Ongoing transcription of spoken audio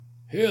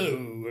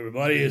Hello,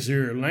 everybody. It's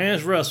here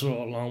Lance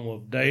Russell along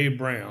with Dave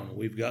Brown.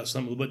 We've got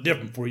something a little bit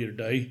different for you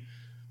today.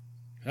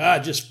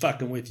 Just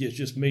fucking with you. It's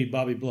just me,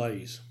 Bobby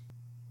Blaze.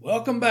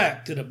 Welcome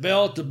back to the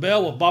Bell to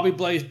Bell with Bobby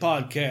Blaze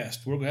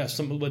podcast. We're going to have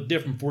something a little bit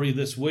different for you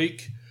this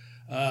week.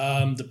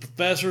 The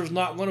professor's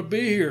not going to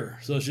be here,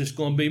 so it's just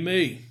going to be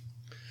me.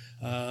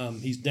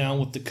 He's down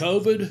with the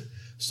COVID.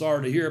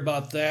 Sorry to hear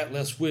about that.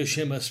 Let's wish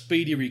him a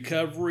speedy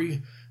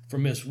recovery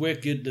from this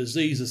wicked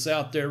disease that's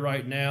out there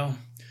right now.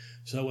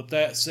 So with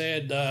that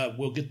said,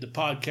 we'll get the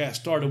podcast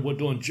started. We're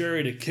doing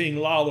Jerry the King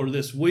Lawler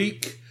this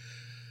week.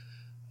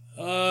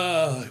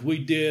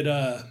 We did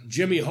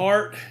Jimmy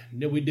Hart,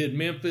 then we did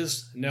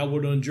Memphis. Now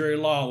we're doing Jerry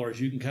Lawler.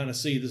 As you can kind of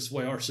see, this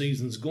way our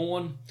season's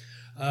going.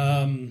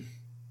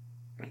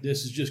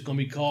 This is just going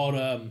to be called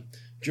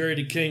Jerry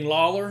the King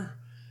Lawler.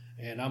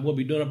 And I'm going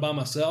to be doing it by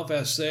myself,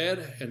 as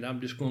said. And I'm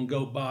just going to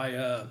go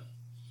by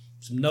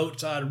some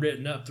notes I've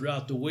written up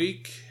throughout the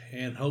week.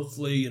 And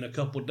hopefully in a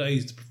couple of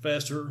days, the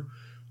professor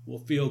will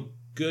feel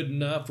good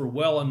enough or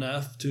well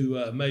enough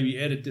to maybe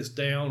edit this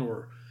down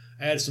or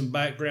add some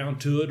background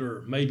to it,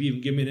 or maybe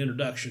even give me an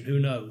introduction. Who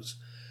knows?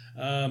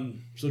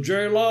 So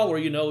Jerry Lawler,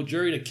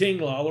 Jerry the King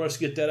Lawler, let's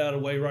get that out of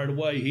the way right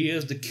away. He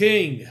is the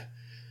king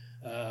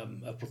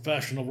of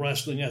professional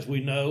wrestling, as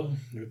we know.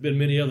 There have been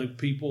many other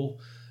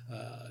people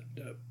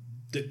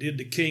that did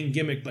the king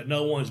gimmick, but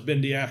no one's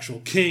been the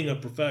actual king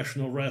of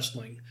professional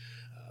wrestling.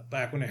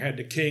 Back when they had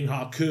the King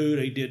Haku,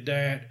 they did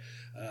that,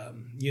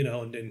 and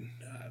then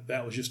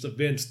that was just a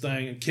Vince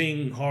thing, and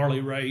King Harley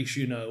Race,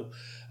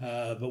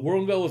 But we're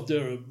going to go with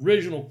the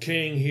original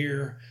king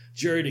here,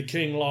 Jerry the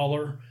King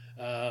Lawler.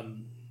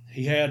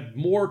 He had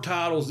more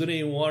titles than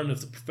anyone.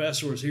 If the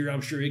professor was here, I'm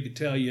sure he could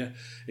tell you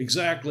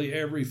exactly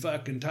every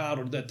fucking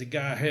title that the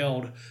guy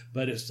held.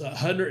 But it's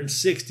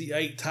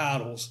 168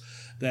 titles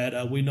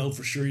that we know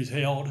for sure he's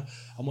held.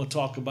 I'm going to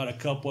talk about a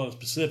couple of them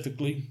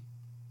specifically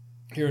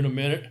here in a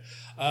minute.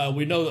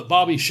 We know that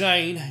Bobby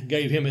Shane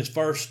gave him his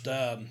first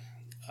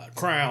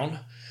crown.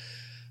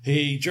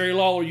 Jerry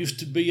Lawler used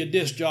to be a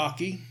disc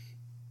jockey,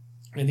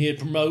 and he'd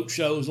promote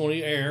shows on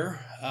the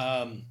air.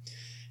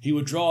 He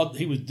would draw.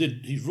 He's a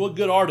real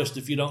good artist.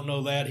 If you don't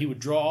know that, he would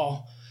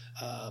draw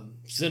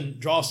some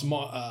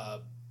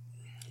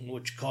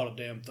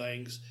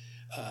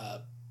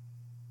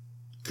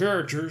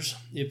caricatures,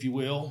 if you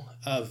will,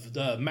 of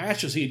the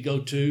matches he'd go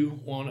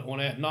to on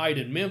that night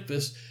in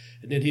Memphis,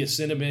 and then he'd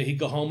send them in. He'd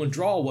go home and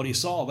draw what he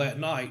saw that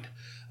night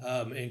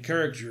in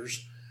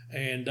caricatures.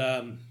 And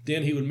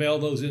then he would mail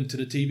those into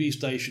the TV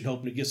station,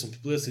 hoping to get some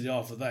publicity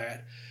off of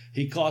that.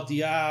 He caught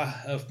the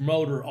eye of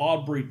promoter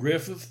Aubrey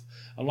Griffith,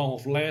 along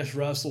with Lance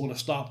Russell and a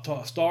star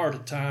at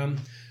the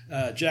time,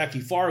 Jackie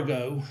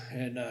Fargo,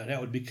 and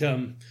that would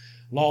become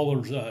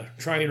Lawler's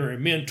trainer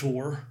and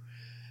mentor.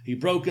 He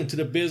broke into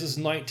the business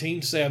in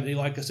 1970.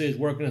 Like I said, he's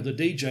working as a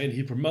DJ, and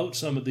he'd promote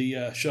some of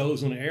the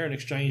shows on the air in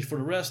exchange for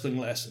the wrestling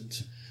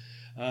lessons.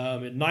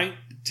 In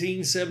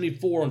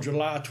 1974, on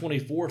July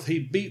 24th, he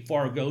beat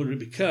Fargo to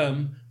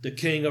become the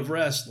king of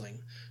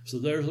wrestling. So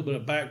there's a little bit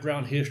of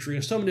background history.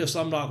 And some of this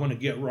I'm not going to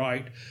get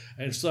right.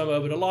 And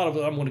a lot of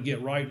it I'm going to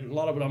get right. And a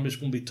lot of it I'm just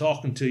going to be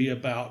talking to you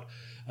about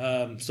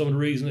some of the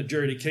reason that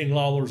Jerry the King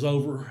Lawler's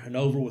over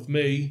with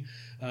me.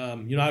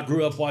 I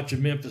grew up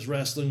watching Memphis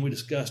wrestling. We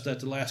discussed that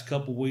the last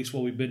couple of weeks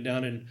while we've been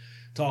down in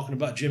talking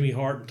about Jimmy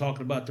Hart and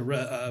talking about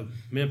the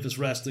Memphis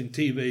Wrestling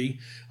TV.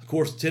 Of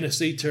course, the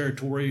Tennessee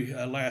territory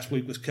last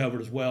week was covered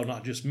as well,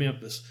 not just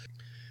Memphis.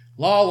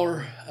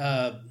 Lawler,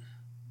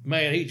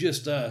 he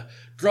just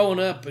growing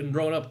up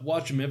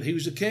watching him. He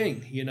was a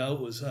king. It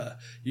was I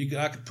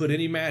could put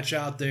any match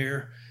out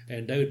there,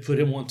 and they would put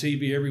him on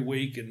TV every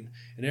week, and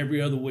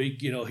every other week,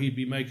 he'd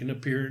be making an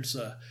appearance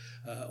on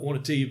a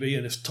TV,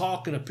 and it's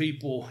talking to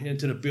people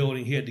into the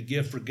building. He had the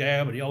gift for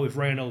gab, and he always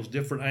ran those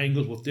different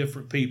angles with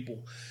different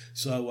people.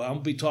 So I'm going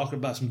to be talking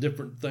about some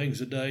different things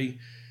today.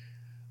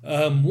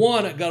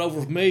 One that got over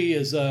with me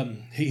is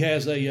he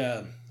has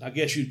I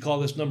guess you'd call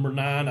this number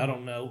 9, I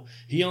don't know.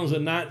 He owns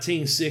a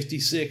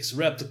 1966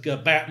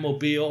 replica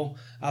Batmobile.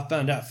 I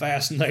found that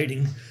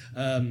fascinating.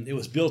 It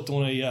was built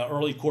on a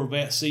early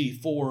Corvette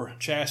C4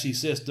 chassis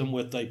system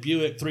with a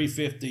Buick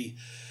 350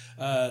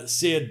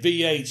 SID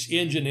VH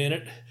engine in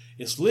it.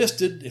 It's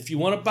listed. If you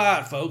want to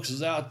buy it, folks,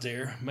 it's out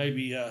there.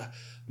 Maybe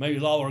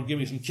Lawler will give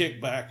me some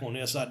kickback on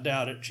this. I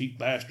doubt it, cheap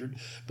bastard.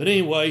 But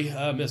anyway,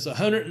 it's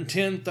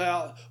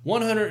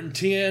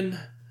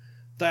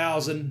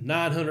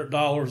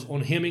 $110,900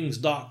 on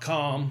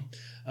Hemmings.com.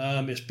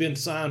 It's been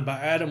signed by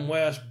Adam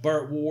West,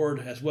 Burt Ward,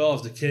 as well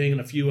as the King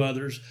and a few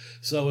others.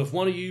 So if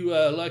one of you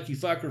lucky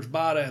fuckers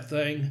buy that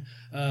thing,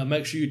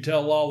 make sure you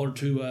tell Lawler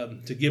to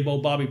give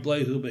old Bobby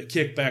Blaze a little bit of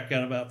kickback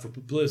out about for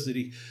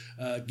publicity,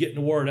 getting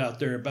the word out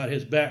there about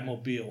his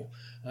Batmobile.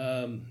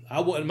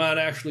 I wouldn't mind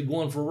actually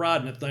going for a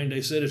ride in that thing.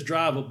 They said it's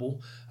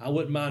drivable. I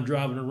wouldn't mind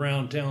driving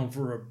around town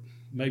for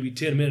maybe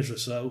 10 minutes or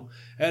so.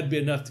 That'd be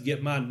enough to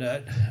get my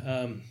nut.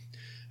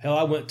 Hell,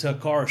 I went to a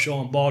car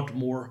show in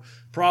Baltimore,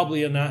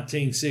 probably in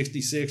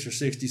 1966 or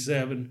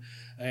 67,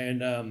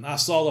 and I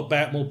saw the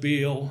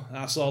Batmobile.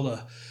 I saw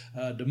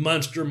the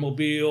Munster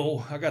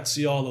Mobile. I got to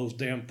see all those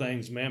damn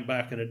things, man,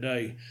 back in the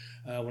day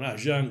when I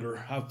was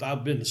younger.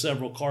 I've been to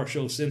several car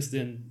shows since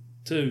then,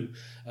 too.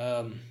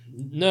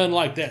 None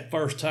like that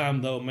first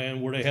time, though,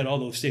 man, where they had all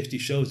those 60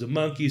 shows. The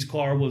Monkeys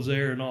car was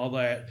there and all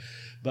that.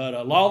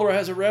 But Lawler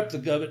has a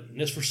replica of it,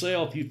 and it's for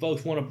sale. If you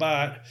folks want to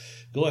buy it,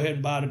 go ahead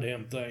and buy the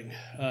damn thing.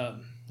 I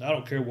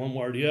don't care one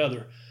way or the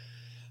other.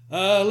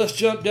 Let's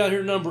jump down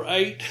here to number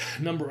 8.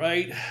 Number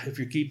 8, if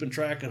you're keeping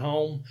track at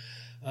home.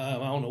 I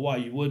don't know why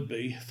you would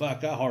be.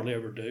 Fuck, I hardly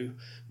ever do.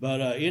 But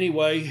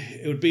anyway,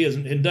 it would be as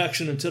an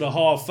induction into the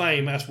Hall of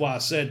Fame. That's why I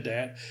said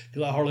that,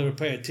 because I hardly ever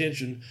pay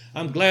attention.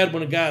 I'm glad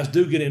when the guys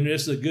do get in.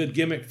 This is a good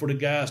gimmick for the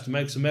guys to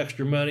make some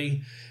extra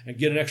money and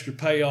get an extra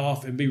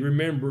payoff and be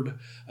remembered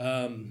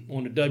on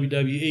the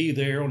WWE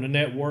there on the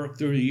network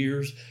through the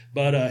years.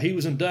 But he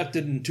was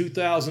inducted in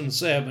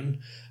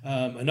 2007.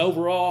 And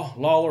overall,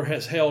 Lawler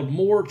has held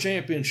more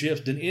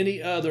championships than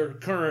any other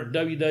current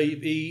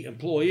WWE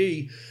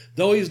employee,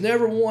 though he's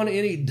never won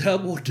any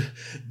double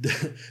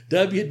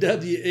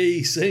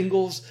WWE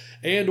singles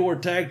and or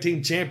tag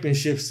team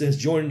championships since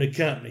joining the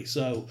company.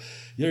 So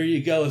there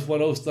you go. It's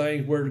one of those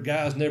things where the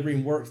guys never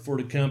even worked for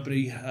the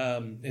company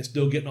and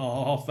still getting a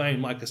Hall of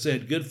Fame. Like I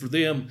said, good for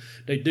them.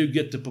 They do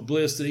get the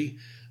publicity.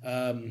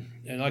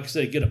 And like I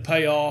said, get a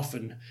payoff,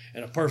 and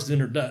a person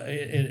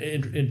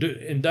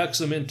inducts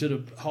them into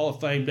the Hall of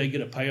Fame, they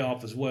get a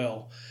payoff as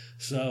well.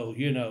 So,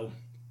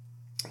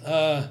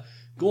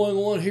 going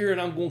on here, and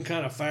I'm going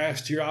kind of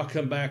fast here. I'll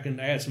come back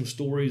and add some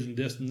stories and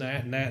this and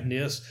that and that and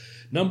this.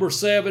 Number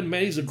 7,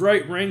 man, he's a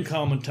great ring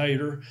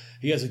commentator.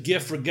 He has a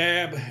gift for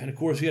gab, and of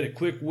course he had a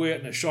quick wit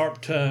and a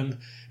sharp tongue.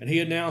 And he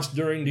announced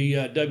during the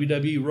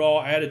WWE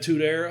Raw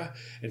Attitude Era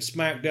and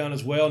SmackDown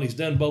as well, and he's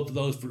done both of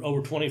those for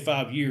over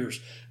 25 years.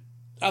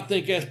 I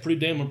think that's pretty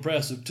damn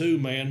impressive too,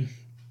 man.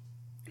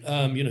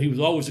 He was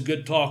always a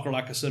good talker.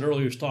 Like I said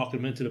earlier, he was talking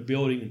him into the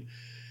building,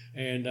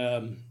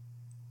 and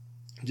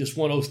just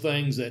one of those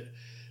things that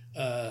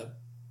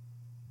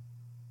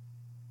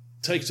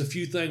takes a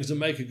few things to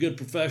make a good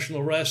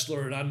professional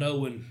wrestler. And I know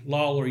when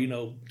Lawler,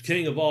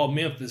 king of all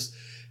Memphis,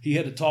 he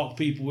had to talk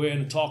people in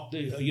and talk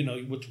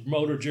to, with the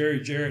promoter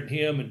Jerry Jarrett and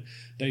him, and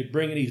they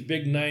bring in these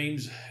big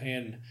names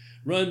and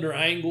run their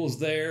angles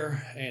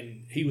there,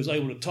 and he was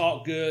able to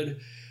talk good.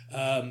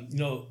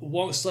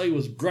 Won't say he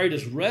was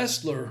greatest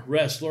wrestler,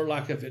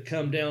 like if it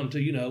come down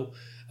to,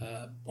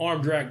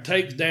 arm drag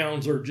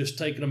takedowns or just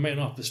taking a man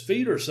off his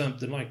feet or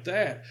something like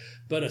that.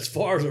 But as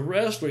far as a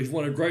wrestler, he's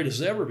one of the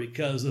greatest ever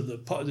because of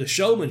the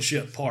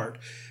showmanship part.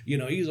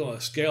 He's on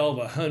a scale of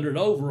 100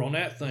 over on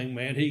that thing,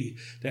 man.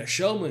 That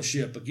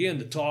showmanship, again,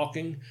 the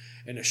talking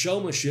and the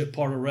showmanship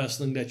part of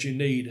wrestling that you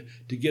need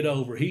to get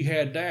over. He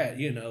had that,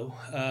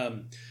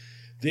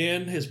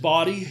 Then his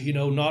body,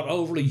 not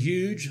overly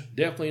huge,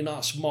 definitely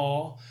not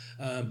small,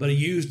 but he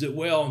used it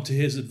well and to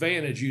his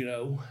advantage,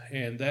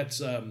 and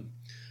that's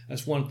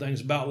one of the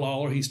things about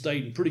Lawler. He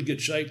stayed in pretty good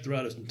shape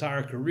throughout his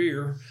entire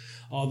career,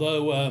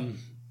 although,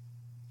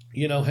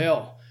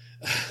 hell,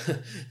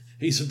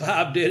 he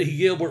survived Eddie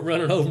Gilbert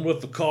running over him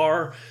with a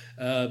car.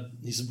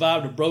 He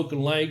survived a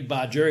broken leg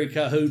by Jerry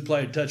Cahoon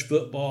playing touch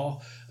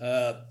football.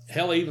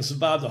 Hell, he even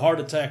survived a heart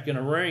attack in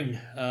a ring.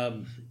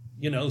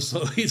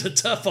 So he's a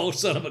tough old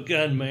son of a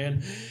gun,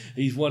 man.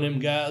 He's one of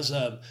them guys.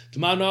 To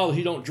my knowledge,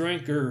 he don't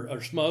drink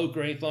or smoke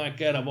or anything like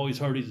that. I've always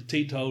heard he's a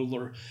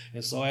teetotaler,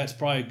 and so that's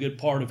probably a good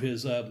part of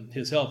his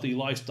healthy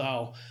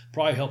lifestyle.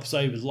 Probably helped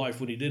save his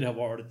life when he did have a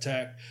heart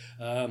attack.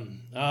 I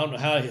don't know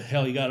how the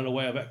hell he got in the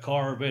way of that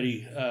car of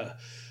Eddie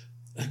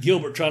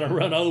Gilbert trying to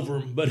run over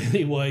him, but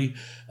anyway,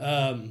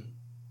 that's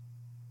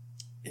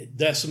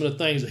some of the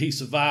things that he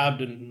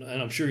survived, and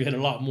I'm sure he had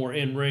a lot more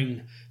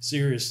in-ring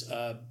serious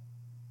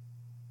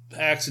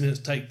accidents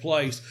take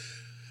place.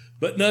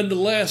 But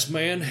nonetheless,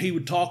 man, he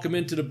would talk him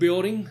into the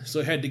building,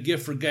 so he had the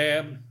gift for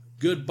gab.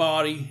 Good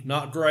body,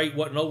 not great,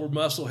 wasn't over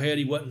muscle head,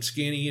 he wasn't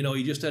skinny,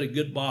 he just had a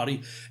good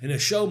body. And the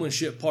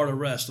showmanship part of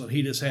wrestling,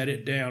 he just had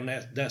it down.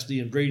 That's the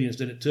ingredients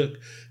that it took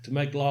to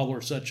make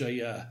Lawler such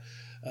a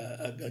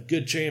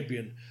good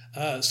champion.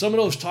 Some of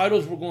those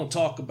titles we're going to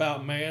talk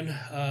about, man.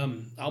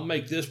 I'll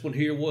make this one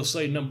here. We'll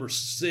say number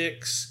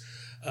 6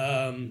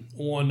 on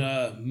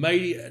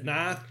May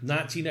 9th,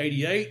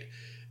 1988.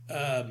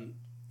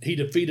 He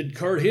defeated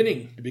Curt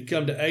Hennig to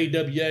become the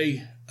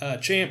AWA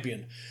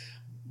champion.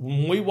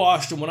 When I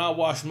watched him when I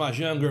was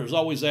younger, it was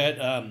always at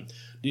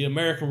the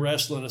American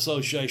Wrestling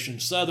Association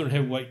Southern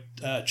Heavyweight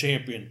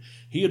Champion.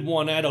 He had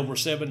won that over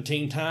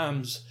 17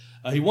 times.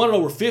 He won it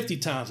over 50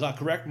 times. I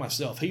correct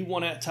myself. He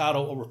won that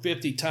title over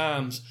 50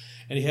 times,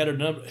 and he had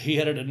it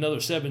another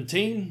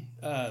 17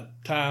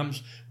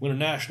 times when the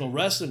National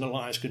Wrestling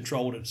Alliance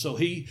controlled it. So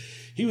he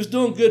was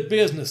doing good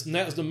business, and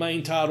that was the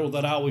main title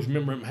that I always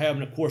remember him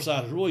having. Of course,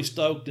 I was really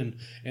stoked and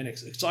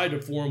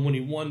excited for him when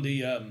he won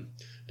the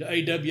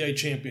AWA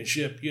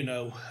championship.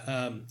 In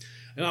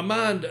my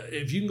mind,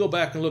 if you can go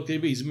back and look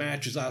at these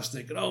matches, I was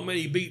thinking, oh man,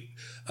 he beat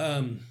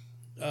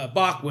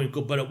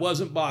Bockwinkel, but it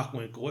wasn't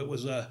Bockwinkel. It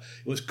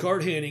was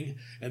Curt Hennig,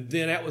 and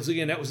then that was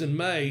in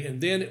May,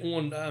 and then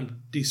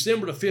on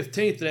December the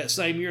 15th of that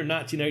same year, in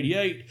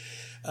 1988,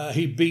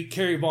 he beat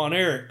Kerry Von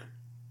Erich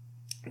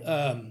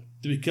to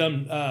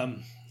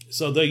become.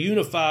 So they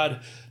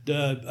unified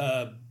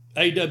the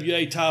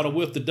AWA title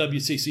with the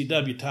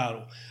WCCW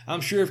title.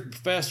 I'm sure if the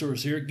professor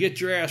was here, get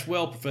your ass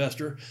well,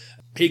 Professor.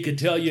 He could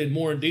tell you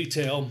in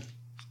detail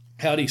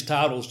how these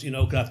titles,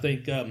 because I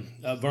think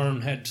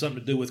Vern had something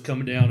to do with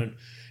coming down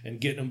and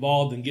getting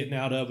involved and getting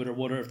out of it or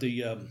whatever,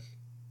 the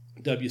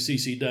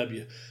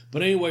WCCW.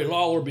 But anyway,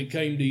 Lawler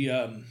became the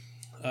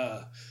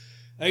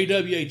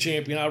AWA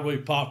champion. I really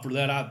popped for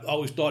that. I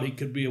always thought he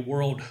could be a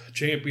world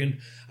champion.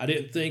 I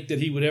didn't think that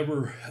he would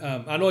ever.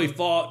 I know he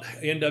fought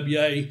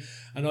NWA.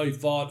 I know he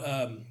fought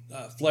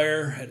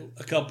Flair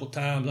a couple of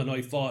times. I know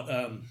he fought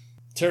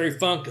Terry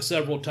Funk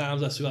several times.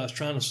 That's what I was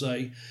trying to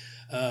say.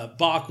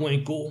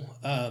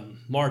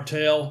 Bockwinkel,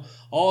 Martel,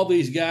 all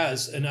these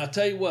guys. And I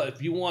tell you what,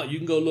 if you want, you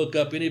can go look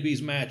up any of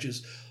these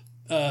matches.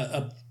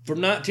 From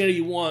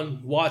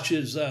 1981, watch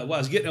his, I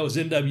was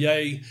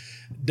NWA,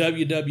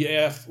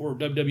 WWF, or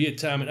WWE at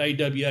the time, and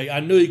AWA. I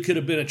knew he could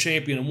have been a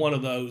champion in one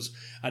of those.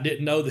 I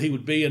didn't know that he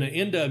would be an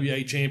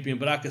NWA champion,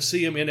 but I could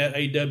see him in that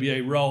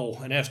AWA role,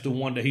 and that's the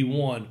one that he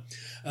won.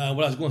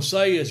 What I was going to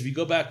say is, if you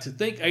go back to,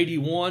 think,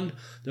 81,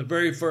 the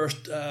very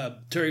first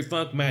Terry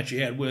Funk match he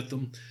had with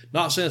them,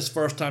 not saying it's the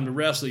first time to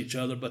wrestle each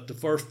other, but the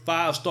first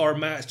 5-star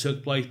match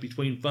took place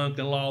between Funk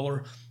and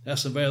Lawler.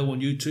 That's available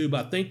on YouTube.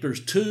 I think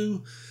there's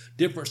 2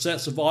 different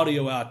sets of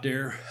audio out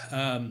there.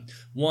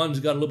 One's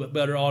got a little bit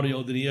better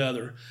audio than the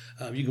other.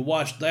 You can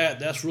watch that.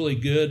 That's really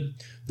good.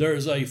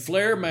 There's a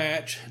Flair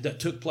match that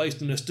took place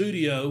in the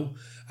studio.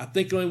 I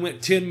think it only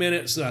went 10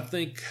 minutes, and I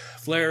think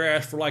Flair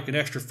asked for like an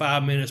extra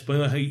 5 minutes,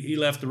 but he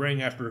left the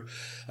ring after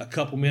a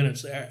couple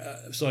minutes,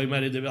 so he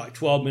made it like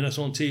 12 minutes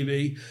on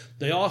TV.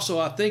 They also,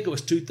 I think it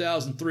was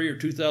 2003 or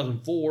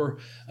 2004,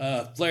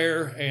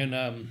 Flair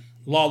and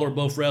Lawler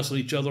both wrestled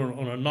each other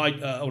on a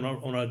night on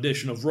an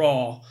edition of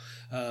Raw.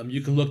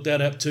 You can look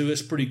that up too.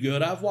 It's pretty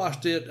good. I've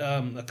watched it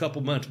a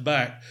couple months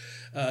back.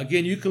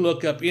 Again, you can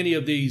look up any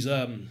of these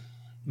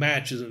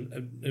matches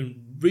and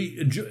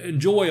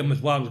enjoy them,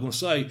 is what I was going to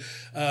say.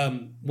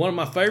 One of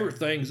my favorite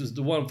things is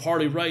the one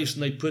Party Race,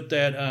 and they put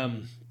that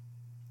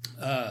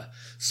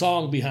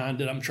song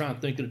behind it. I'm trying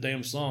to think of the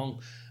damn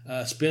song.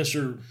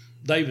 Spencer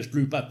Davis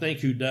Group, I think,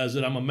 who does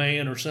it. I'm a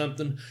Man or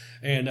something.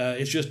 And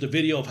it's just a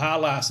video of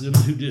highlights of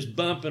them who just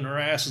bumping their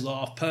asses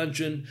off,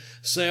 punching,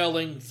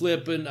 selling,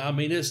 flipping. I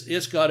mean,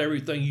 it's got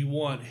everything you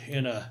want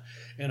in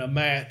a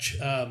match.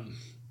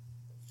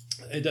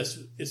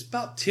 It's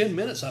about 10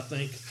 minutes, I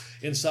think,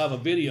 inside of a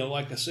video.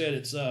 Like I said,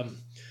 it's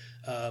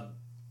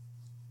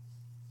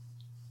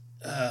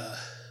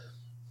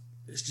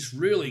just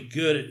really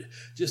good.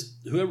 Just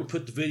whoever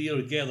put the video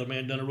together,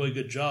 man, done a really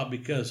good job,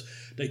 because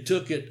they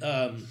took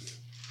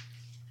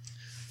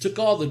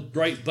all the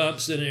great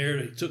bumps in there.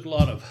 They took a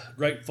lot of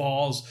great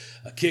falls,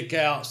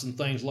 kick-outs, and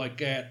things like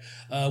that.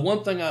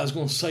 One thing I was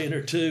going to say in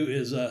there, too,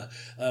 is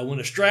when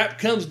a strap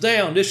comes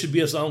down, this should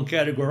be its own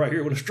category right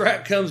here. When a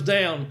strap comes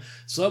down,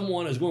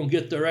 someone is going to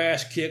get their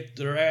ass kicked,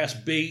 their ass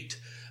beat,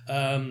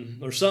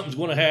 or something's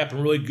going to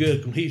happen really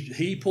good. When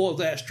he pulls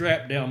that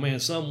strap down, man,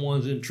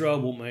 someone's in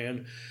trouble,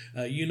 man.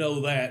 You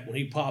know that when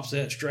he pops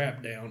that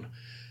strap down.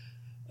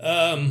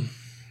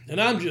 And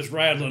I'm just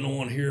rattling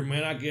on here,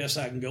 man. I guess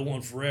I can go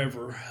on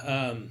forever.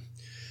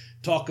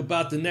 Talk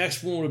about the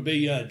next one would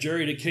be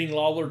Jerry the King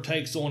Lawler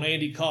takes on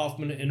Andy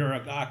Kaufman in their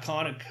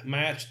iconic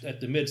match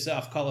at the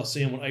Mid-South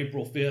Coliseum on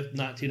April 5th,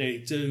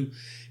 1982.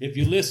 If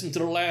you listen to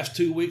the last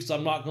 2 weeks,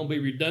 I'm not going to be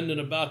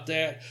redundant about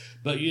that.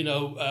 But,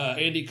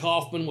 Andy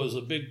Kaufman was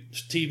a big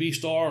TV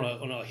star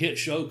on a hit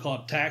show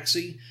called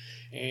Taxi.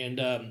 And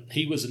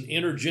he was an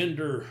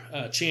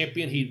intergender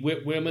champion. He'd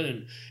whip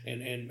women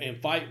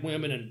and fight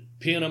women and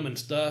pin them and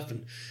stuff.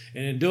 And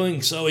in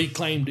doing so, he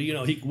claimed he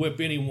could whip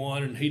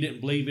anyone, and he didn't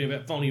believe in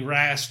that phony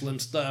wrestling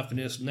stuff and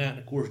this and that. And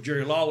of course,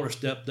 Jerry Lawler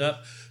stepped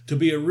up to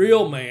be a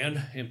real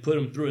man and put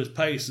him through his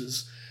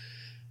paces.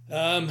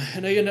 And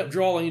they ended up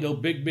drawing,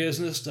 big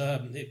business.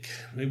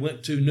 They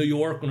went to New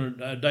York on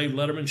a Dave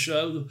Letterman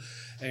show,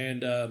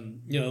 and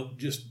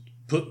just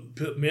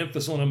put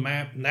Memphis on a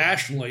map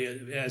nationally,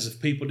 as if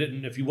people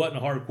didn't, if you wasn't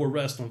a hardcore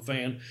wrestling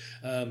fan,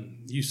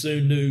 you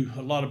soon knew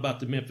a lot about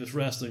the Memphis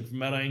wrestling from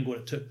that angle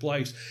that took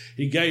place.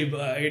 He gave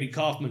Andy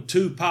Kaufman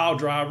 2 pile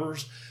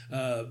drivers,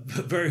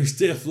 very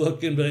stiff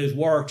looking, but it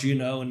worked,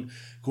 and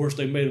of course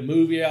they made a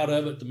movie out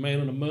of it, The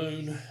Man on the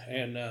Moon,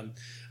 and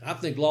I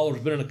think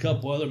Lawler's been in a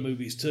couple other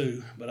movies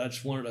too, but I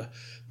just wanted to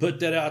put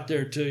that out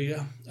there to you.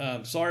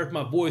 Sorry if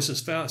my voice has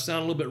sound a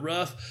little bit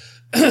rough.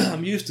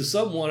 I'm used to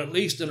someone at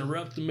least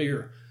interrupting me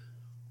or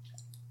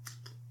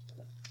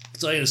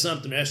saying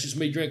something. That's just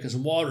me drinking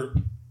some water.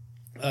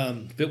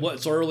 If it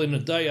wasn't so early in the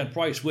day, I'd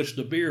probably switch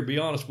to beer, to be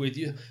honest with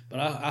you. But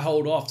I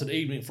hold off to the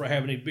evening before I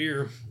have any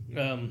beer.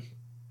 Got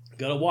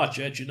to watch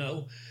that,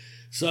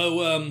 So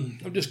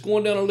I'm just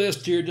going down a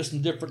list here, just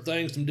some different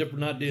things, some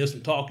different ideas,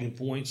 some talking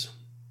points.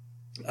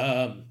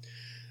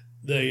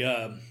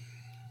 the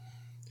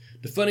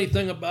funny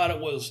thing about it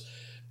was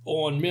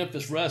on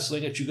Memphis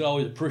Wrestling that you could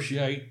always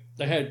appreciate.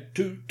 They had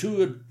two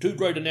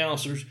great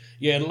announcers.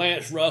 You had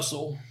Lance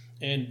Russell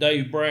and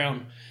Dave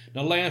Brown.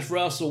 Now, Lance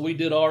Russell, we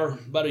did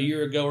about a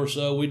year ago or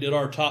so, we did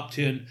our top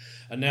 10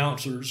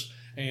 announcers.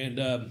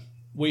 And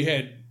we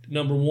had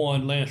number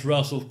one, Lance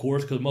Russell, of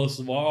course, because most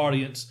of our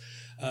audience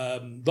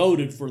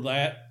voted for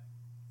that.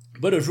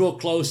 But it was real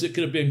close. It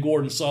could have been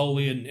Gordon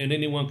Soley, and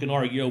anyone can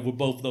argue over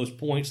both of those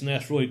points, and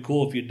that's really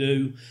cool if you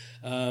do.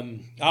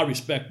 I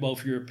respect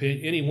both your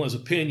anyone's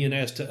opinion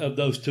as to of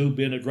those two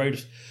being the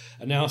greatest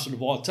announcer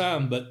of all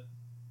time. But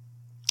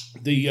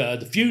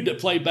the feud that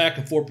played back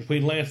and forth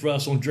between Lance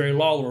Russell and Jerry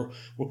Lawler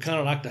were kind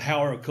of like the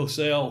Howard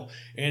Cosell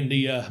and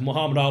the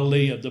Muhammad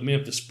Ali of the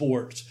Memphis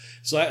sports.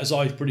 So that was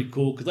always pretty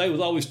cool because they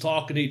was always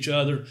talking to each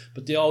other,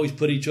 but they always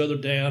put each other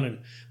down, and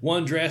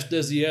one dressed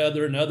as the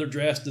other, and the other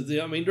dressed as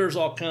the. I mean, there's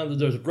all kinds of.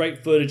 There's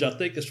great footage. I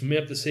think it's from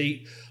Memphis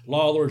Heat.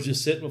 Lawler is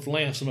just sitting with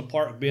Lance on a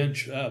park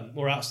bench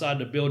or outside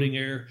the building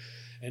area,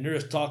 and they're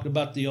just talking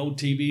about the old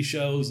TV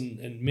shows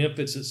and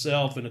Memphis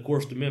itself, and of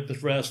course the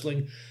Memphis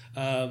wrestling.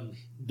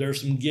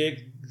 There's some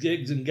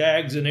gigs and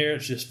gags in there.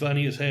 It's just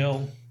funny as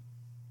hell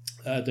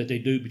that they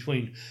do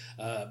between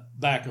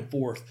back and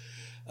forth.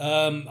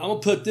 I'm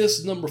going to put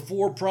this number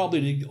 4,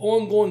 probably the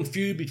ongoing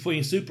feud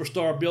between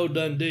superstar Bill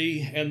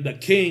Dundee and the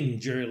King,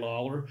 Jerry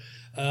Lawler.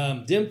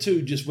 Them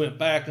two just went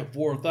back and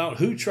forth.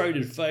 Who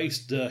traded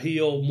face to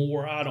heel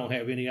more? I don't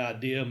have any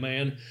idea,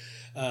 man.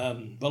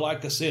 But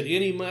like I said,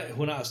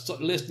 when I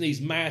listen to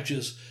these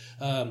matches,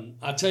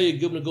 I tell you,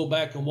 going to go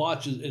back and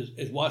watch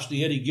watch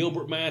the Eddie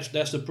Gilbert match.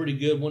 That's a pretty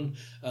good one.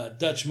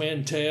 Dutch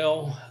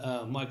Mantell,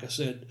 like I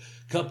said,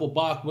 couple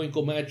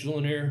Bockwinkel matches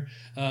on there.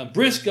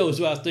 Briscoe's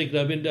who I was thinking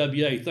of,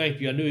 NWA.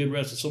 Thank you. I knew he'd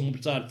wrestled someone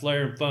beside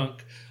Flair and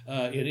Funk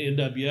in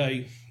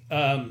NWA.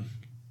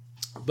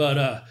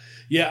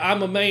 Yeah,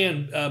 I'm a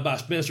Man by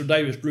Spencer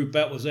Davis Group.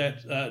 That was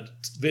that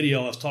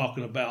video I was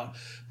talking about.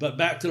 But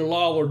back to the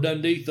Lawler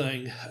Dundee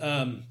thing.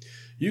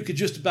 You could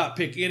just about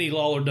pick any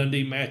Lawler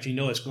Dundee match. You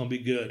know it's going to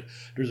be good.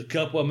 There's a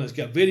couple of them that's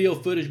got video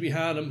footage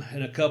behind them,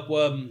 and a couple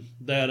of them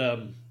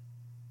that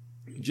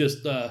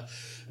just the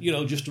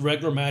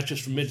regular matches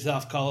from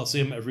Mid-South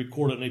Coliseum that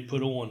recorded and they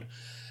put on.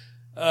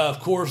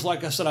 Of course,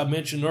 like I said, I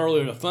mentioned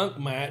earlier the Funk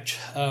match,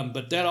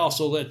 but that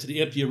also led to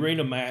the Empty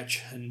Arena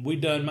match, and we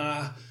done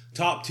my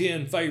top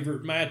 10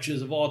 favorite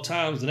matches of all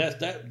times, and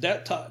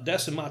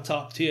that's in my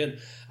top 10.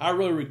 I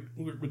really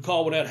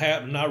recall when that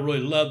happened. I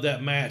really loved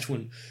that match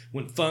when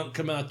Funk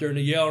come out there and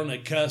they yelling and they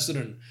cussing,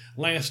 and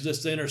Lance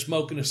just in there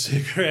smoking a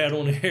cigarette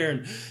on the air,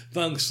 and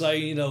Funk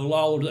say,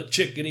 Lawler's a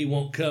chicken, he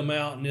won't come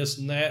out, and this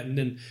and that, and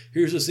then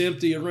here's this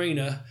empty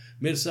arena,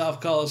 Mid-South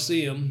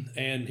Coliseum,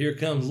 and here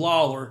comes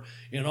Lawler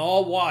in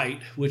all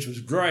white, which was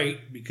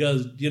great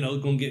because,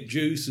 going to get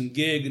juice and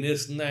gig and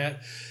this and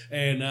that.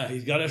 And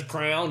he's got his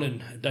crown,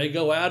 and they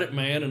go at it,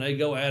 man, and they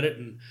go at it.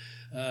 And,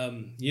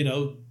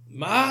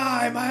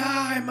 my,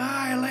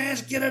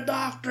 Lance, get a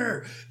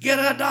doctor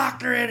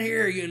in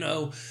here,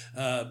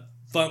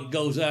 Funk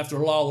goes after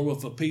Lawler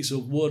with a piece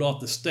of wood off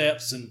the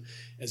steps, and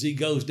as he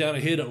goes down to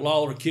hit it,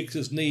 Lawler kicks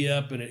his knee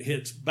up, and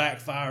it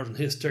backfires and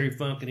hits Terry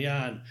Funk in the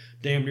eye and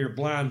damn near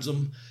blinds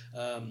him.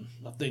 I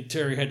think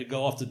Terry had to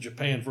go off to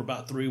Japan for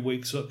about 3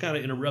 weeks, so it kind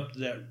of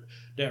interrupted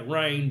that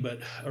run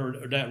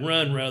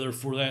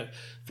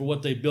for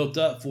what they built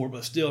up for,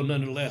 but still,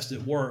 nonetheless,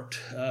 it worked.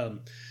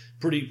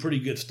 Pretty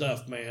good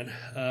stuff, man.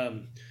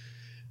 I'm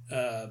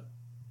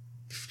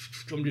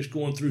just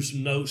going through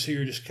some notes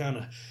here, just kind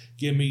of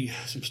give me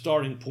some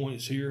starting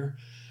points here.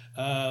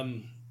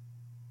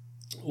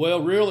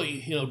 Well,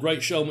 really,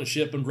 great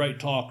showmanship and great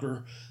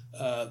talker.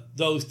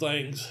 Those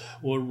things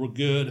were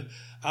good.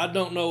 I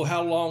don't know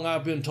how long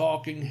I've been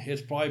talking.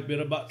 It's probably been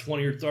about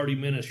 20 or 30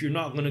 minutes. You're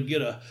not going to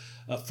get a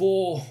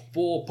full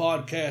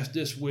podcast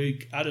this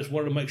week. I just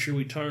wanted to make sure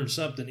we turned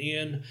something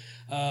in.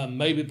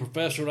 Maybe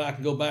Professor and I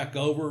can go back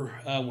over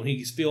when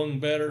he's feeling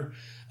better.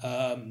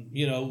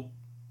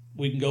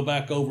 We can go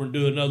back over and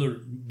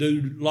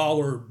do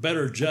Lawler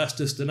better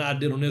justice than I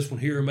did on this one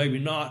here, maybe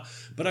not.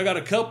 But I got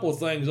a couple of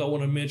things I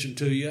want to mention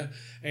to you,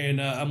 and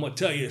I'm going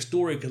to tell you a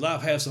story because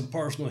I've had some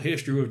personal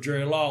history with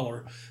Jerry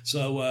Lawler.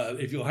 So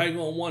if you'll hang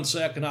on 1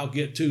 second, I'll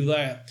get to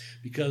that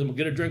because I'm going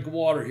to get a drink of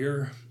water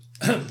here.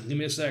 Give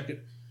me a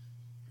second.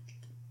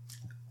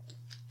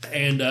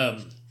 And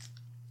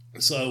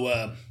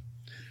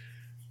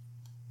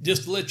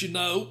just to let you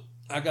know,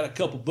 I got a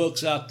couple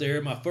books out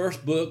there. My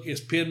first book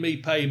is Pin Me,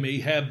 Pay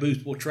Me, Have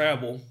Boost Will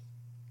Travel.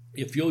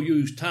 If you'll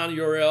use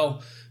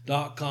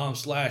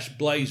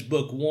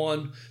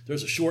tinyurl.com/blazebook1,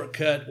 there's a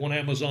shortcut on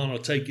Amazon.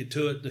 It'll take you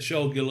to it. The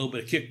show will get a little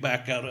bit of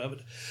kickback out of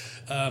it.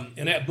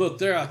 In that book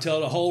there, I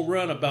tell the whole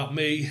run about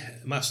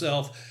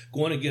myself,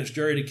 going against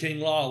Jerry the King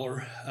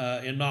Lawler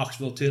in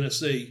Knoxville,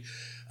 Tennessee.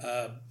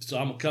 So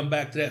I'm going to come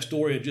back to that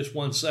story in just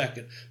 1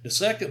 second. The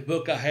second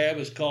book I have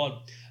is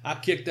called I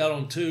Kicked Out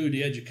on Two,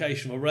 The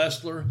Educational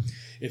Wrestler.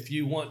 If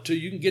you want to,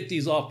 you can get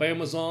these off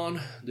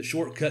Amazon. The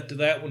shortcut to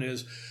that one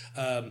is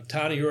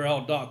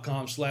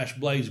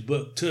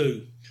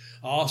tinyurl.com/blazebook2.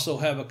 I also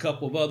have a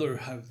couple of other,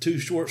 two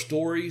short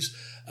stories.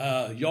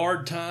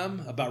 Yard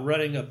Time, about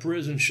running a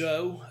prison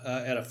show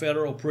at a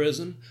federal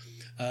prison.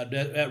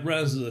 That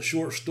runs as a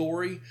short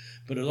story,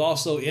 but it's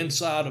also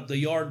inside of the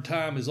Yard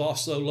Time is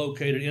also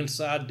located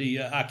inside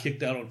the I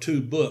Kicked Out on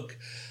 2 book.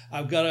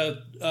 I've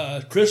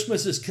got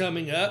Christmas is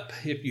coming up.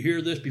 If you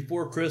hear this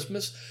before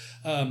Christmas,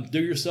 do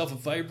yourself a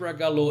favor. I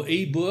got a little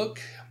ebook.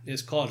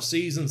 It's called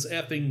Season's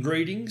Effing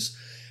Greetings,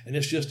 and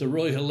it's just a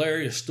really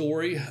hilarious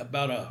story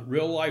about a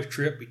real life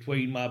trip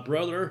between my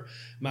brother,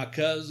 my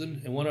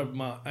cousin, and one of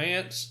my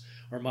aunts,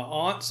 or my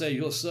aunts, as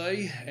you'll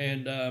say,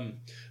 and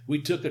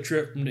we took a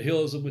trip from the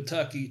hills of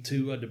Kentucky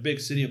to the big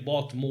city of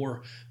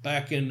Baltimore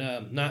back in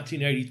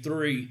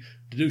 1983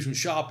 to do some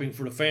shopping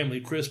for the family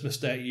Christmas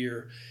that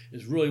year.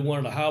 It's really one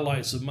of the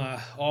highlights of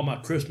all my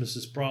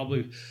Christmases,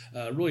 probably.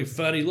 Really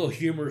funny, little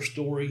humorous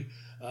story.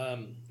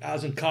 I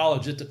was in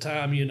college at the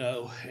time,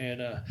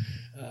 and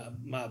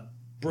my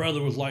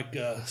brother was like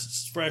a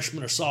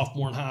freshman or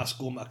sophomore in high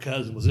school. My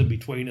cousin was in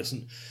between us,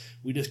 and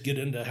we just get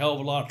into a hell of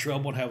a lot of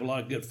trouble and have a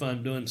lot of good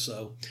fun doing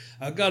so.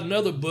 I've got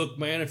another book,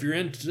 man. If you're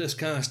into this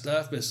kind of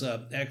stuff, it's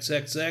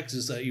XXX.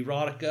 It's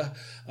erotica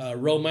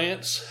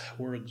romance.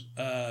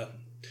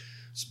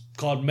 It's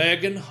called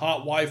Megan,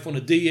 Hot Wife on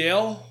a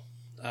DL.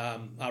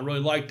 I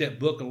really like that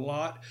book a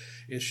lot.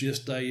 It's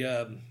just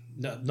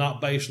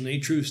not based on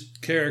any true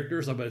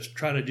characters. I'm just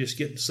trying to just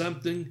get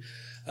something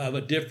of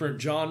a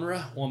different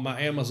genre on my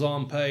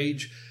Amazon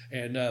page.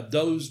 And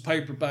those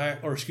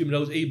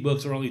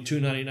ebooks are only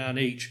 $2.99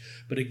 each.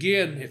 But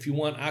again, if you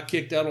want I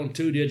Kicked Out on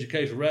 2, The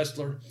Educational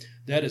Wrestler,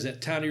 that is at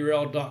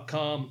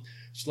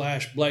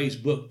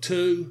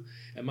tinyurl.com/blazebook2.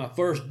 And my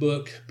first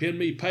book, Pin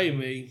Me, Pay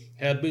Me,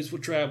 Have Boots for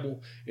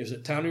Travel, is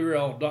at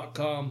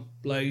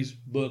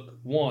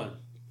tinyurl.com/blazebook1.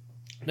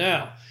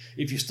 Now,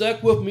 if you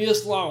stuck with me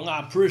this long,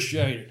 I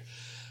appreciate it.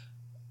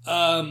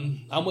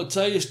 I'm going to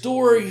tell you a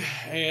story,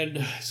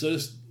 and so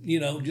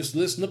just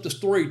listen up to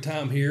story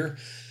time here.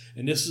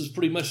 And this is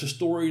pretty much a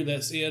story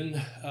that's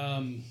in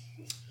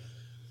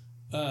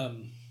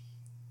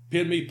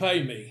Pin Me,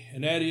 Pay Me.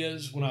 And that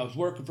is when I was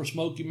working for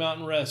Smoky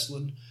Mountain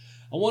Wrestling.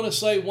 I want to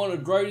say one of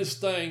the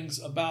greatest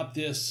things about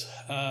this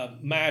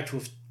match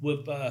with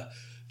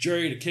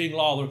Jerry the King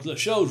Lawler, because the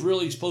show's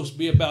really supposed to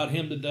be about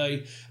him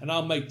today, and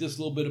I'll make this a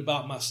little bit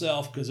about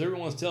myself, because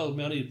everyone's telling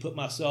me I need to put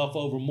myself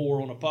over more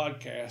on a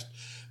podcast.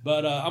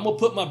 But I'm going to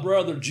put my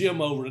brother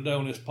Jim over today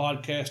on this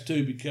podcast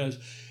too, because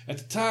at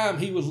the time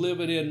he was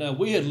living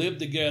we had lived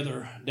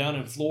together down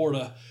in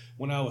Florida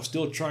when I was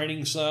still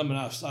training some, and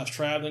I was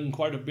traveling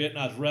quite a bit, and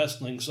I was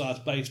wrestling, so I was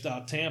based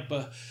out of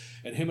Tampa,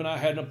 and him and I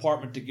had an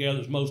apartment together.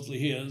 It was mostly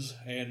his,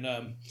 and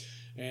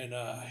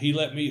he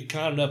let me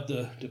kind enough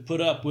to put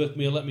up with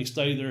me and let me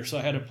stay there, so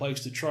I had a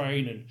place to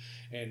train,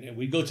 and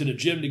we go to the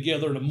gym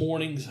together in the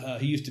mornings.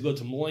 He used to go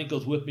to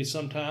Malenko's with me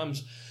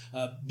sometimes.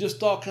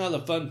 Just all kinds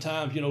of fun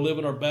times,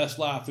 living our best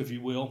life, if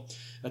you will.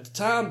 At the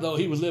time, though,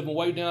 he was living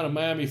way down in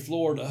Miami,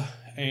 Florida,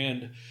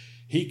 and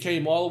he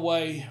came all the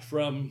way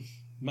from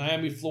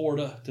Miami,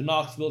 Florida to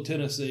Knoxville,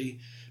 Tennessee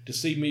to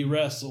see me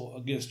wrestle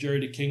against Jerry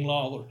the King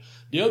Lawler.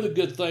 The other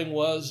good thing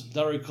was,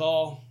 that I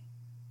recall,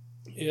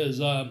 is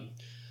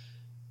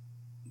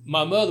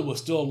my mother was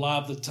still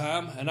alive at the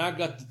time, and I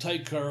got to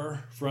take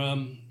her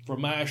from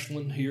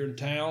Ashland here in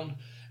town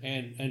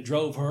and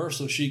drove her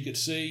so she could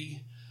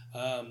see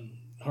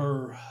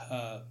her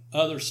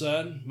other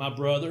son, my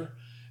brother,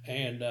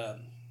 and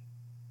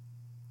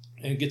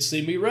get to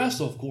see me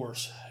wrestle, of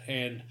course.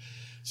 And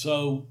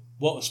so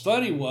what was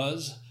funny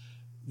was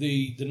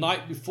the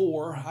night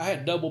before, I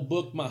had double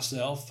booked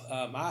myself.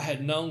 I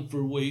had known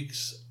for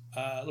weeks,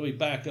 let me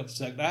back up a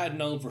second. I had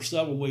known for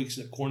several weeks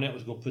that Cornette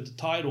was going to put the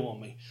title on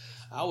me.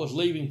 I was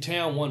leaving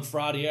town one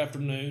Friday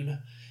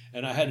afternoon,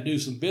 and I had to do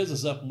some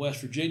business up in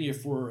West Virginia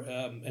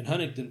in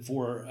Huntington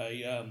for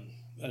an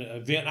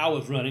event I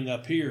was running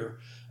up here,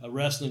 a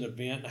wrestling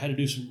event. I had to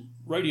do some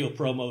radio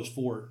promos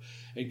for it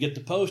and get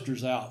the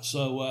posters out.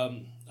 So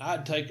I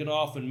had taken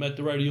off and met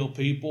the radio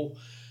people.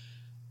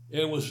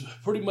 It was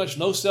pretty much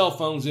no cell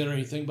phones in or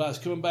anything, but I was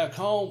coming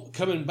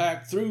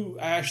back through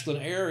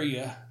Ashland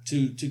area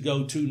to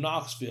go to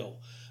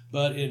Knoxville.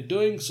 But in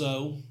doing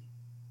so,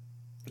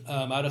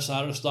 I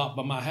decided to stop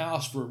by my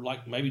house for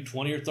like maybe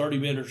 20 or 30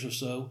 minutes or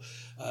so.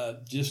 I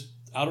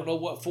don't know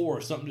what for.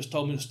 Something just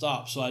told me to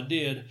stop, so I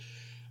did.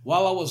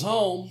 While I was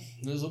home,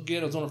 it was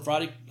on a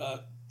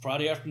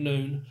Friday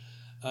afternoon,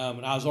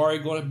 and I was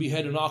already going to be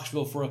heading to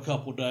Knoxville for a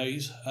couple of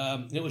days.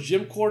 It was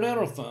Jim Cornette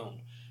on the phone.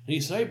 And he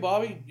said, "Hey,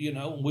 Bobby,"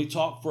 we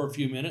talked for a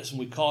few minutes and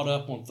we caught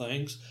up on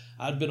things.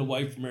 I'd been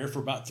away from here for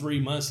about 3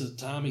 months at the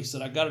time. He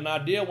said, "I got an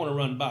idea I want to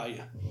run by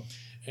you."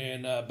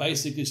 And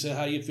basically said,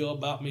 "How do you feel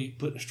about me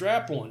putting a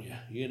strap on you?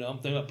 I'm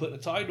thinking about putting a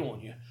title on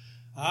you."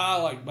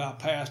 I about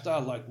passed out. I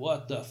was like,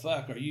 "What the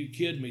fuck? Are you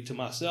kidding me?" To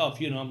myself,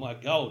 I'm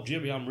like, "Oh,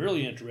 Jimmy, I'm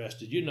really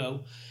interested,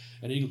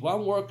 And he goes, "Well,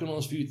 I'm working on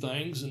a few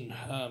things." And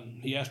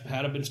he asked me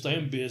had I been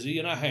staying busy,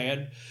 and I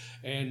had.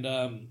 And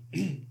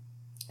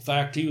In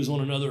fact, he was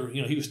on another,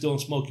 he was still in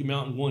Smoky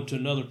Mountain going to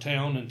another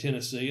town in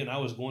Tennessee, and I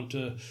was going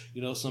to,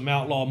 some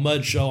outlaw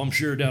mud show, I'm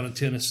sure, down in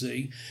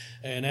Tennessee.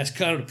 And that's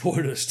kind of the point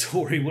of the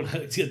story when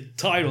I get the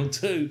title,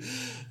 too.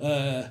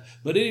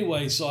 But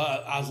anyway, so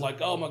I was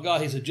like, oh, my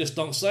God. He said, just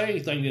don't say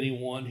anything to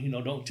anyone.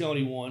 Don't tell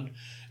anyone.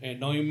 And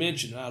don't even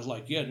mention it. I was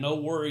like, yeah, no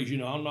worries.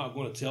 I'm not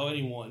going to tell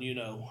anyone,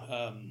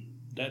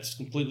 That's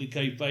completely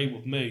kayfabe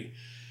with me.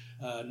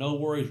 No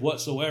worries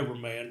whatsoever,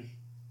 man.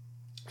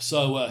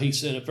 So he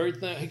said, if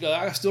everything, he goes,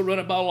 I still run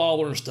it by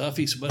Lawler and stuff.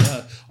 He said, but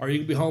are you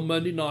going to be home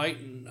Monday night?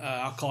 And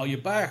I'll call you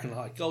back. And I'm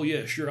like, oh,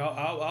 yeah, sure.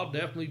 I'll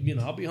definitely,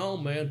 I'll be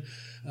home, man.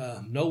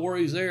 No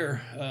worries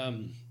there.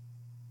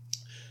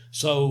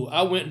 So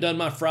I went and done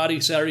my Friday,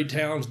 Saturday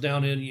towns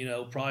down in,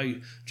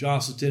 probably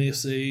Johnson,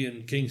 Tennessee,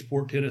 and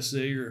Kingsport,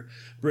 Tennessee, or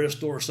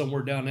Bristol, or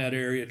somewhere down that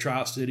area,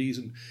 Tri-Cities,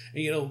 and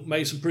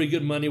made some pretty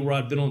good money where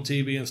I'd been on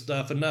TV and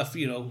stuff, enough,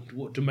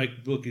 to make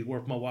the bookies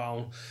worth my while,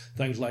 and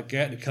things like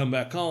that, and to come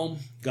back home.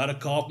 Got a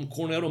call from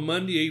Cornell on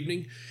Monday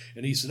evening,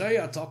 and he said,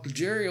 hey, I talked to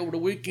Jerry over the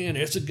weekend.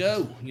 It's a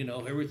go.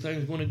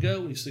 Everything's going to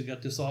go. And he said,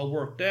 got this all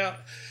worked out,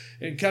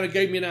 and kind of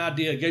gave me an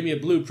idea, gave me a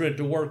blueprint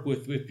to work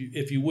with,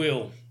 if you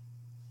will.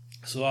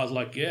 So I was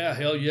like, yeah,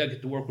 hell yeah, I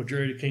get to work with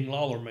Jerry the King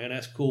Lawler, man.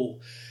 That's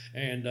cool.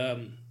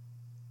 And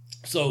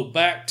so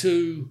back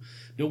to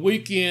the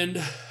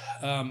weekend,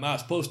 I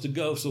was supposed to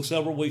go. So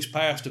several weeks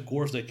passed, of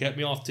course. They kept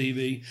me off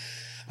TV.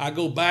 I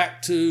go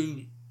back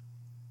to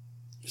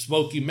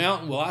Smoky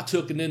Mountain. Well, I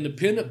took an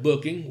independent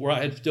booking where I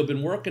had still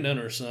been working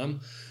under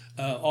some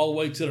all the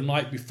way to the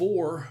night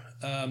before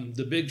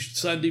the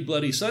big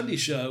Bloody Sunday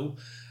show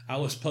I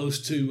was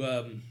supposed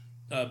to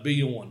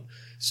be on.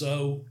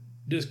 So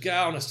this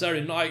guy on a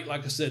Saturday night,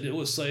 like I said, it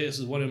was this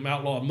is one of them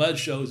outlaw mud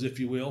shows, if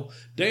you will.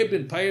 They've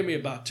been paying me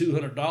about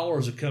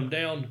 $200 to come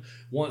down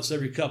once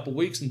every couple of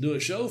weeks and do a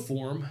show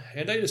for them.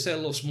 And they just had a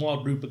little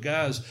small group of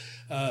guys,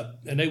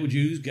 and they would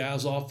use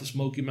guys off of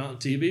Smoky Mountain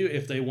TV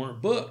if they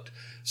weren't booked.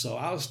 So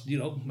I was,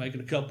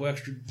 making a couple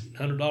extra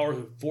 $100,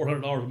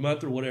 $400 a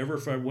month or whatever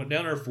if I went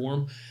down there for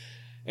them.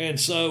 And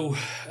so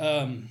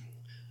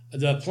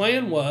the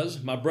plan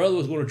was my brother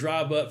was going to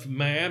drive up from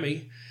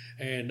Miami,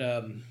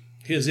 and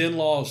his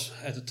in-laws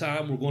at the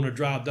time were going to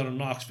drive down to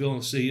Knoxville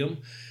and see him.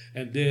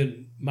 And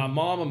then my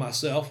mom and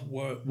myself,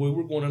 we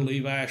were going to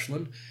leave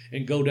Ashland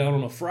and go down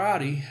on a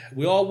Friday.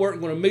 We all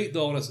weren't going to meet,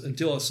 though,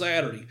 until a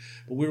Saturday.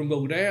 But we were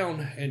going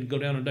to go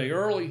down a day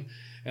early.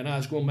 And I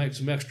was going to make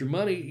some extra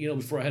money,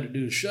 before I had to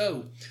do the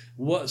show.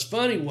 What's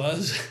funny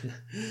was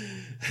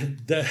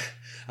that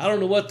I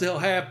don't know what the hell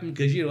happened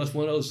because, it's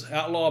one of those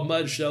outlaw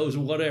mud shows or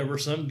whatever,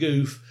 some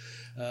goof,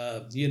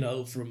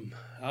 from,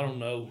 I don't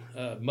know,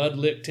 Mud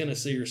Lick,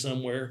 Tennessee or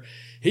somewhere.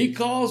 He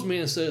calls me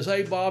and says,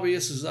 hey, Bobby,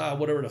 this is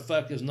whatever the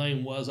fuck his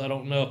name was. I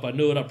don't know. If I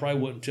knew it, I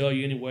probably wouldn't tell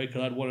you anyway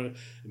because I'd want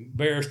to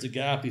embarrass the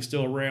guy if he's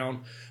still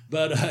around.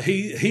 But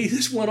he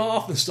just went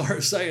off and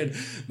started saying,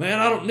 man,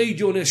 I don't need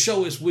you on this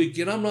show this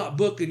weekend. I'm not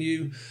booking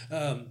you.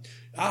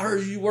 I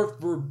heard you work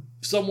for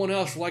someone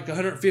else for like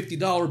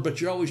 $150,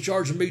 but you're always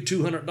charging me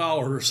 $200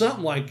 or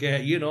something like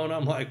that, and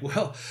I'm like,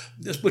 well,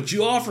 that's what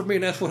you offered me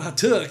and that's what I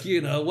took,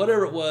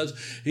 whatever it was.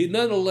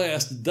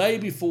 Nonetheless, the day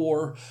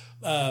before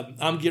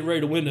I'm getting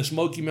ready to win the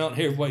Smoky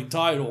Mountain Heavyweight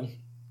title,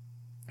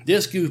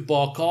 this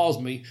goofball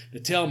calls me to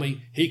tell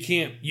me he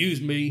can't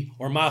use me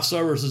or my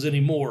services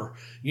anymore,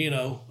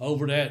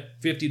 over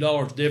that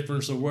 $50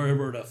 difference or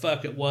wherever the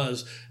fuck it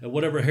was, and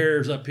whatever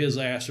hairs up his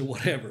ass or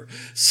whatever.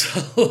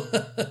 So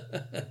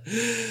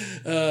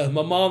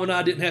my mom and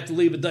I didn't have to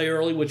leave a day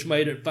early, which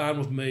made it fine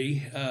with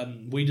me.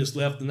 We just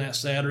left on that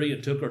Saturday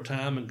and took our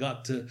time and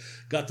got to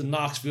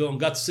Knoxville and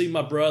got to see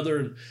my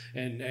brother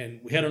and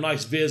we had a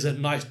nice visit,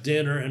 nice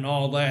dinner and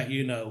all that,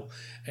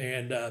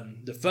 And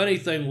the funny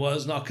thing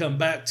was, and I'll come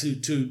back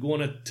to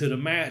going to the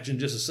match in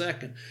just a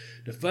second.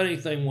 The funny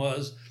thing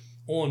was,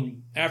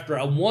 after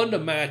I won the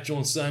match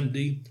on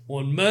Sunday,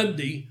 on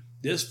Monday,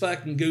 this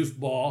fucking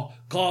goofball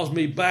calls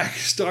me back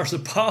and starts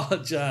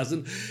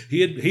apologizing. He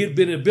had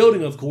been in the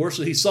building, of course,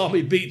 and he saw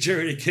me beat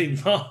Jerry the King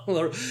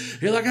Lawler.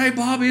 He's like, hey,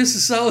 Bobby, this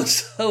is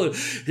so-and-so.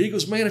 He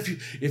goes, man,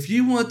 if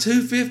you want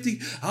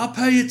 $250, I'll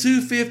pay you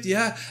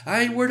 $250.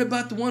 I ain't worried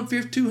about the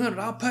 $150, $200.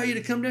 I'll pay you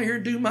to come down here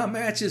and do my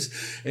matches.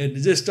 And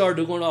just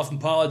started going off and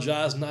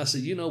apologizing. I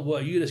said, you know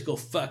what, you just go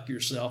fuck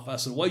yourself. I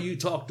said, well, you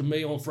talked to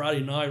me on Friday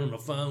night on the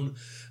phone.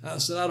 I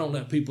said, I don't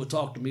let people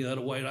talk to me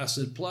that way. And I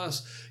said,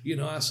 plus,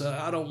 I said,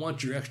 I don't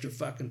want your extra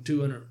fucking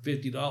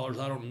 $250.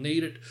 I don't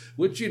need it,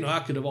 which, I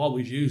could have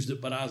always used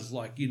it, but I was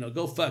like,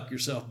 go fuck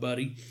yourself,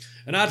 buddy.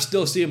 And I'd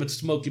still see him at the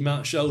Smoky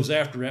Mountain shows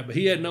after that, but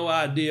he had no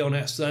idea on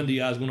that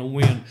Sunday I was going to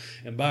win.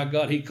 And by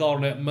God, he called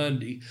on that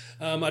Monday.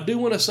 I do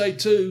want to say,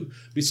 too,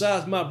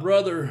 besides my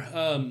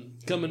brother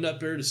coming up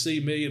there to see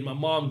me and my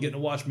mom getting to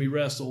watch me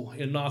wrestle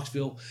in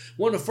Knoxville,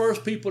 one of the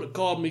first people that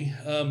called me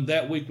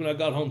that week when I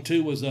got home,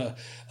 too, was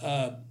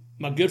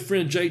my good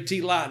friend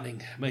JT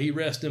Lightning, may he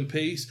rest in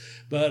peace.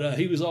 But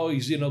he was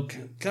always,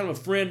 kind of a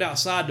friend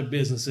outside the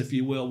business, if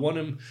you will. One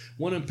of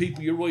them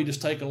people you really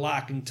just take a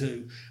liking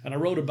to. And I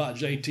wrote about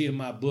JT in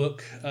my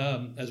book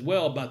as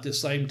well about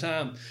this same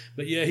time.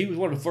 But yeah, he was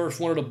one of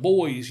the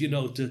boys,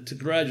 to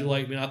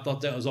congratulate me. And I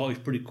thought that was always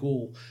pretty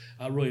cool.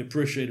 I really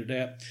appreciated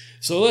that.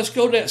 So let's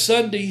go to that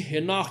Sunday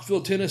in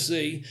Knoxville,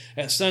 Tennessee,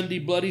 at Sunday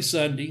Bloody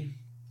Sunday.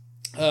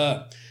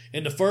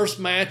 In the first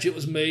match, it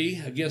was me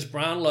against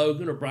Brian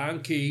Logan or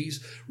Brian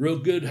Keys. Real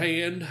good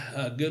hand,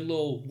 good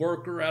little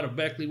worker out of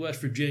Beckley,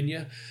 West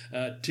Virginia.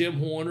 Tim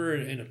Horner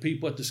and the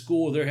people at the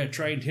school there had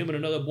trained him and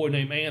another boy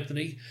named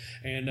Anthony.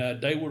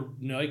 And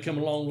they come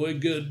along really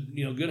good,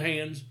 good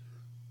hands.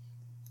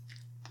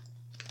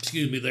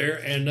 Excuse me there.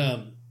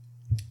 And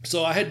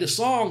so I had this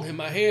song in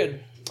my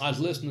head I was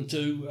listening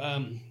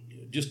to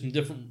just in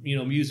different,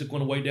 music on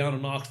the way down to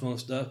Knoxville and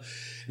stuff.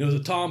 It was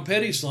a Tom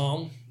Petty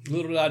song.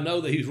 Little did I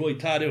know that he was really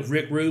tied in with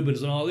Rick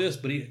Rubens and all this,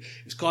 but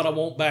it's called I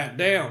Won't Back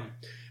Down.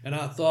 And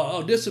I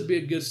thought, this would be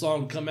a good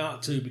song to come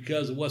out to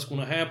because of what's going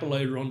to happen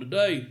later on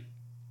today.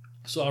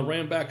 So I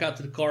ran back out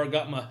to the car,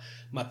 got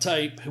my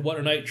tape. It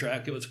wasn't an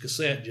 8-track, it was a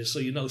cassette, just so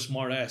you know,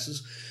 smart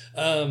asses.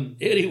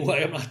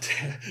 Anyway, I'm not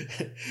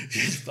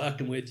just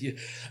fucking with you.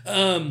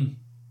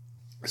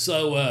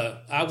 So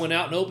I went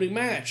out in opening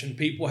match, and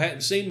people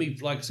hadn't seen me,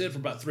 like I said, for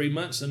about 3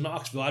 months in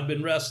Knoxville. I'd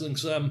been wrestling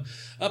some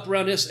up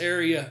around this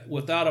area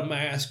without a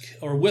mask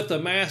or with a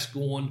mask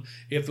on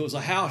if it was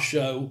a house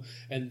show,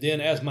 and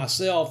then as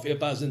myself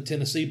if I was in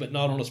Tennessee, but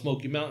not on a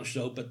Smoky Mountain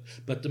show.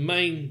 But the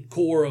main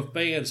core of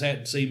fans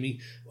hadn't seen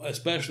me,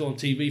 especially on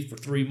TV, for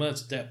 3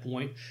 months at that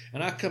point.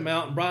 And I come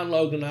out, and Brian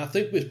Logan, I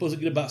think we were supposed to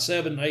get about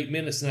 7 to 8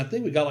 minutes, and I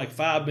think we got like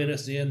 5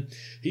 minutes in.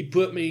 He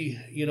put me,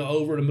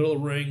 over in the middle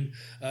of the ring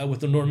with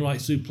the Northern Light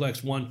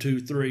suplex, 1,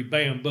 2, 3,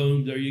 bam,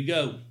 boom, there you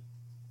go.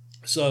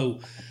 So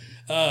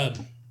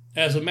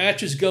as the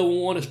matches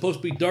go on, it's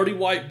supposed to be Dirty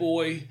White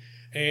Boy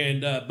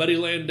and Buddy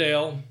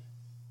Landel.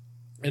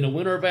 And the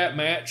winner of that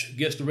match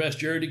gets to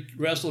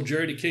wrestle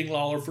Jerry the King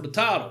Lawler for the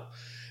title.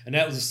 And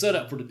that was the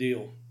setup for the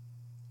deal.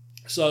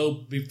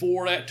 So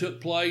before that took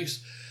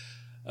place,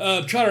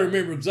 I'm trying to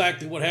remember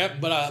exactly what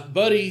happened, but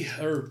Buddy,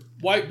 or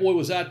White Boy,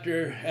 was out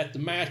there at the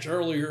match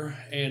earlier,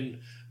 and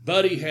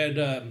Buddy had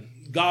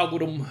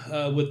goggled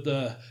him with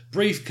the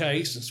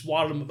briefcase and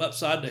swatted him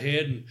upside the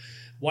head, and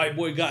White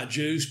Boy got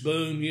juice,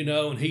 boom,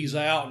 and he's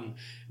out, and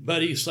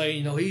Buddy's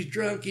saying, he's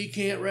drunk, he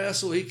can't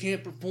wrestle, he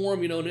can't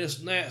perform, and this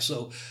and that.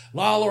 So,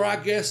 Lawler, I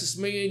guess it's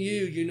me and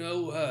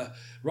you,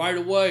 right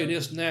away, and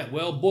this and that.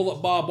 Well,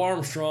 Bullet Bob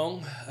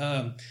Armstrong,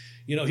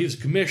 he was a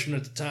commissioner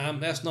at the time.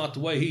 That's not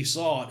the way he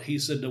saw it. He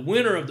said the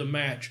winner of the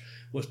match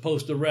was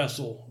supposed to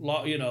wrestle,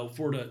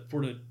 for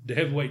the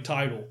heavyweight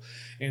title.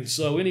 And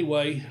so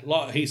anyway,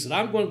 he said,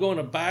 I'm going to go in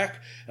the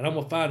back, and I'm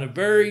going to find the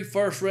very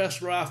first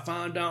wrestler I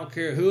find, I don't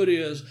care who it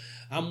is.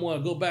 I'm going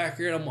to go back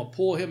here, and I'm going to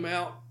pull him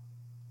out,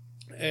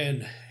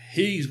 and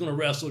he's going to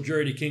wrestle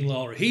Jerry the King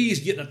Lawler.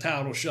 He's getting a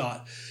title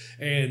shot.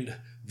 And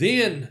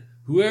then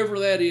whoever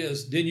that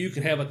is, then you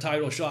can have a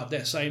title shot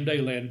that same day,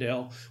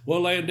 Landel.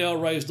 Well,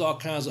 Landel raised all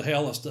kinds of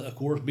hell and stuff, of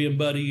course, being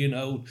Buddy,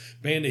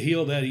 being the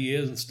heel that he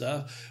is and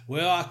stuff.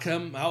 Well,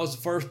 I was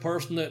the first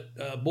person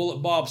that Bullet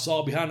Bob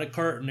saw behind the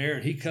curtain there,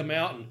 and he come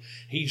out, and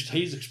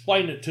he's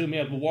explaining it to me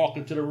as we're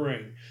walking to the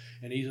ring.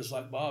 And he's just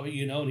like, Bobby,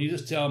 and he's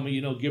just telling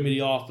me, give me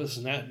the office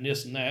and that and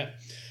this and that.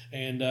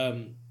 And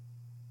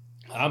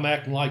I'm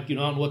acting like, I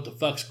don't know what the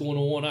fuck's going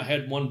on. I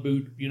had one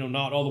boot,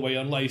 not all the way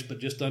unlaced, but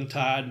just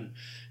untied, and,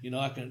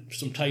 I can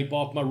some tape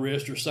off my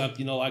wrist or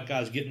something, like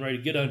I was getting ready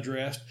to get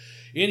undressed.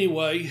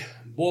 Anyway,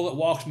 Bullet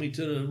walks me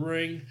to the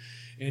ring,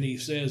 and he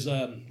says,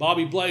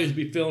 Bobby Blaze will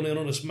be filling in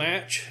on this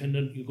match. And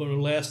then you're going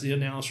to ask the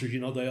announcers,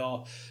 they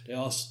all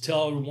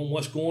tell everyone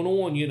what's going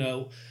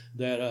on,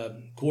 that, of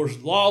course,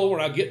 Lawler,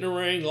 when I get in the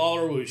ring,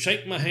 Lawler would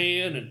shake my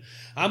hand, and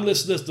I'm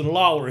listening to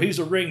Lawler. He's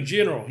a ring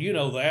general,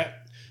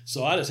 that.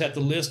 So I just have to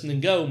listen and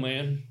go,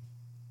 man.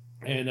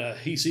 And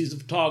he sees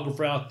the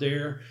photographer out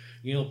there,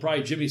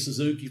 probably Jimmy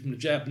Suzuki from the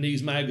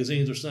Japanese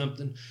magazines or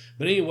something.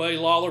 But anyway,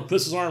 Lawler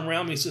puts his arm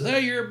around me and says,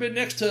 hey, you ever been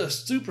next to a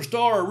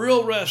superstar, a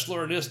real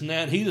wrestler, and this and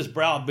that? And he just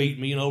browbeat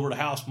me, over the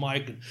house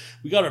mic, and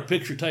we got our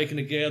picture taken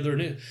together.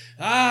 And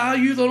I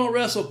usually don't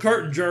wrestle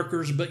curtain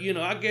jerkers, but,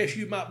 I guess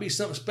you might be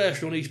something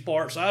special in these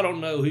parts. I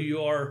don't know who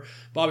you are,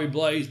 Bobby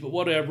Blaze, but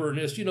whatever. And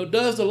it's,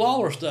 does the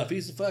Lawler stuff.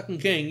 He's the fucking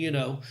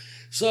king,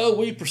 So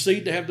we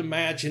proceed to have the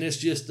match, and it's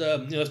just,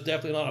 it's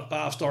definitely not a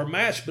 5-star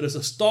match, but it's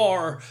a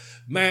star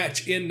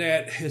match in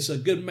that it's a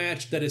good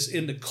match that is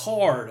in the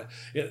card.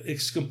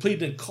 It's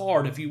complete in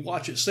card. If you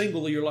watch it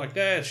singly, you're like,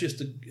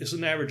 it's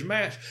an average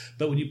match.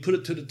 But when you put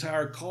it to the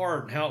entire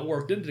card and how it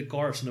worked into the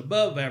card, it's an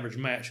above average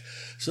match.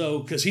 So,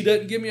 because he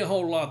doesn't give me a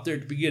whole lot there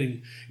at the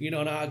beginning, and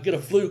I get a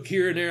fluke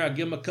here and there, I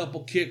give him a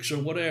couple kicks or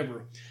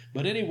whatever.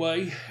 But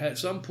anyway, at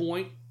some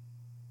point,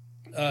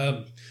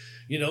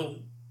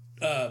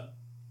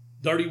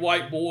 Dirty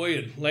White Boy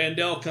and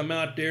Landel come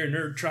out there, and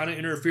they're trying to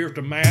interfere with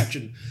the match,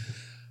 and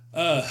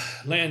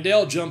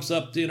Landel jumps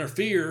up to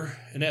interfere,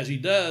 and as he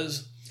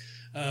does,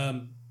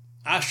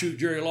 I shoot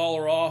Jerry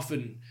Lawler off,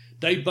 and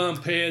they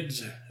bump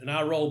heads, and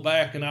I roll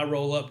back, and I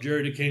roll up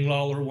Jerry the King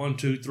Lawler, 1,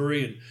 2,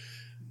 3,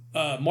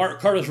 and Mark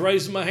Curtis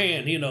raising my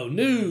hand,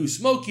 new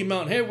Smoky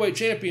Mountain heavyweight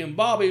champion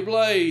Bobby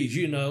Blaze,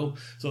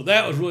 So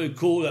that was really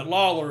cool that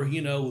Lawler,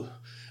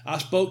 I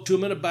spoke to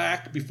him in the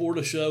back before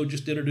the show,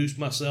 just introduced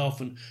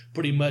myself, and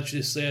pretty much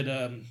just said,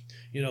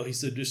 he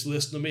said, just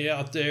listen to me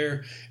out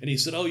there. And he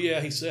said, oh, yeah,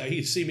 he said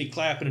he'd see me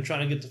clapping and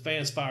trying to get the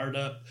fans fired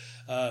up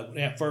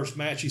that first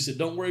match. He said,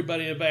 don't worry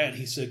about any of that.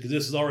 He said, because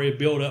this is already a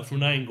build-up from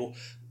an angle.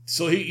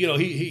 So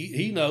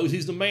he knows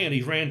he's the man.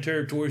 He's ran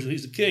territories and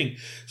he's the king.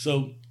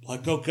 So,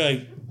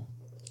 okay.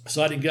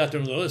 So I didn't get out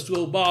there and go, let's do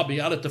old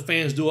Bobby. I let the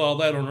fans do all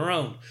that on their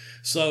own.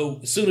 So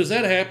as soon as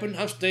that happened,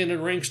 I'm standing in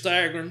the ring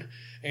staggering,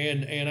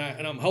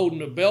 and I'm holding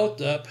the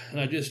belt up,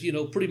 and I just,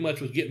 pretty much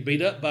was getting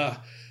beat up by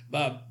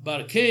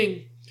the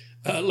king.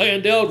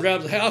 Landell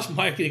grabs the house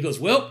mic and he goes,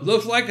 well,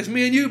 looks like it's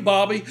me and you,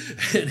 Bobby.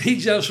 And he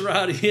jumps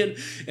right in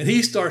and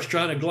he starts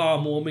trying to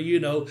glom on me,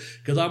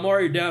 because I'm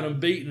already down and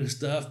beaten and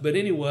stuff. But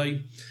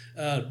anyway,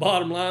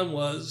 bottom line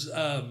was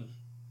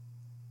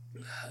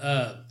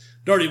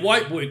Dirty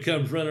White Boy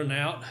comes running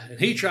out and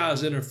he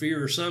tries to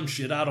interfere or some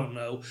shit, I don't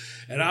know.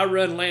 And I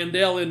run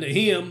Landell into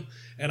him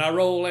and I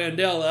roll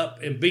Landell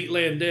up and beat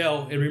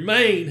Landell and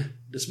remain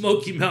the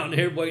Smoky Mountain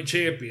heavyweight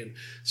champion.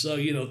 So,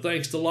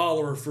 thanks to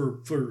Lawler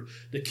for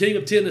the King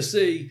of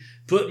Tennessee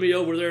putting me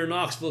over there in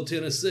Knoxville,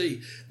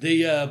 Tennessee.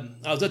 I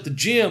was at the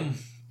gym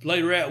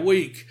later that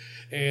week,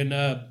 and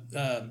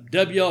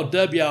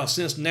WLW out of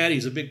Cincinnati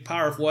is a big,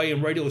 powerful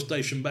AM radio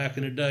station back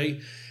in the day.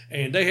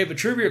 And they have a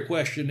trivia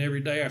question every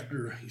day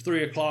after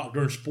 3 o'clock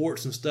during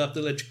sports and stuff.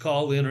 They let you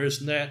call in or this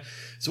and that.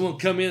 Someone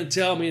come in and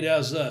tell me that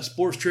was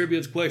sports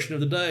trivia's question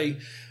of the day.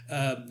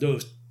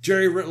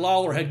 Jerry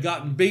Lawler had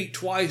gotten beat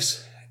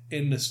twice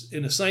in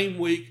the same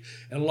week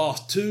and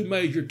lost 2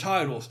 major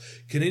titles.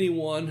 Can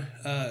anyone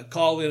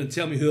call in and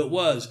tell me who it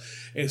was?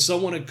 And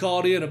someone had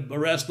called in, a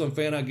wrestling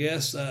fan, I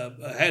guess,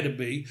 had to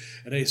be,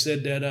 and they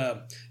said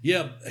that,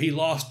 he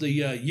lost the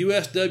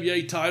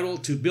USWA title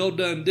to Bill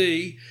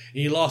Dundee,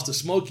 and he lost the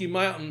Smoky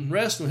Mountain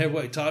Wrestling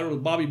Heavyweight title to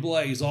Bobby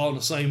Blaze all in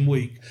the same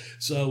week.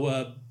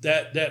 So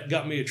that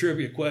got me a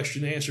trivia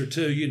question answer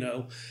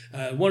too,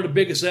 one of the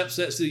biggest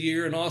upsets of the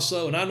year. And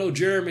I know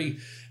Jeremy,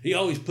 he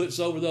always puts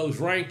over those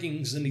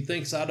rankings and he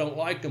thinks I don't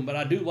like them, but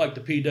I do like the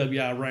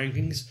PWI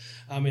rankings.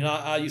 I mean,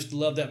 I used to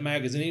love that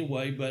magazine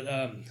anyway, but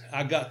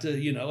I got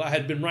to, I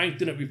had been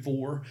ranked in it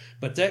before,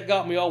 but that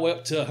got me all the way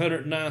up to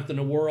 109th in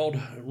the world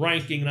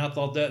ranking, and I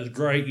thought that was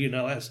great.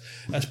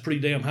 That's pretty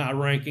damn high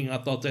ranking. I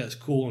thought that was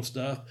cool and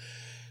stuff.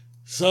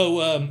 So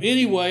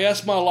anyway,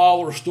 that's my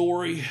Lawler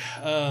story.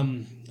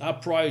 I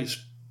probably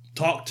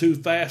talked too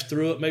fast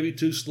through it, maybe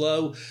too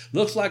slow.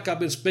 Looks like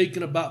I've been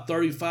speaking about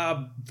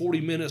 35,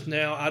 40 minutes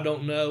now. I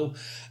don't know.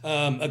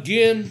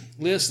 Again,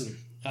 listen,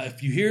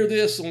 if you hear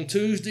this on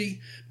Tuesday,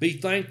 be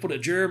thankful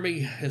that Jeremy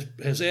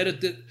has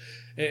edited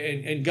it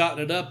and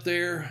gotten it up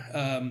there,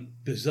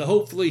 because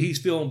hopefully he's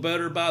feeling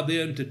better by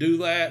then to do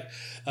that.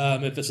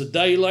 If it's a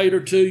day later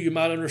too, you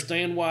might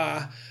understand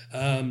why.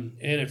 And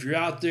if you're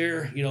out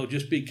there,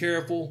 just be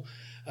careful.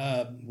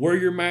 Wear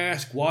your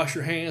mask, wash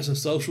your hands, and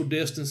social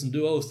distance, and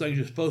do all those things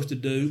you're supposed to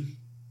do.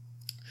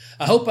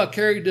 I hope I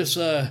carried this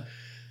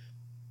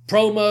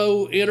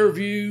promo,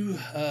 interview,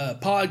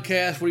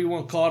 podcast, what do you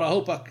want to call it. I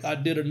hope I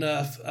did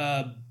enough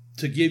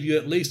to give you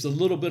at least a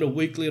little bit of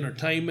weekly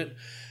entertainment.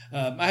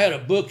 I had a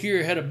book here.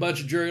 It had a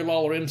bunch of Jerry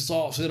Lawler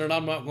insults in it.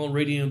 I'm not going to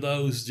read any of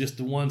those, just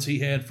the ones he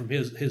had from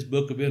his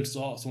book of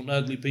insults on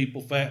ugly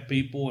people, fat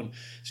people, and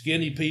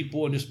skinny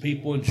people, and just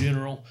people in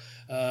general.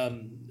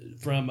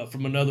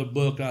 From another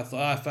book. I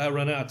thought if I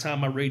run out of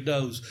time, I read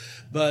those.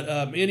 But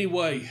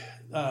anyway,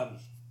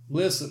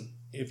 listen,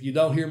 if you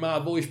don't hear my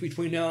voice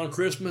between now and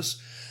Christmas,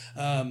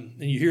 and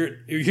you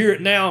hear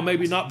it now,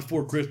 maybe not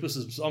before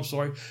Christmas. I'm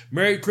sorry.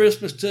 Merry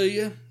Christmas to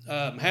you.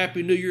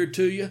 Happy New Year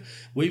to you.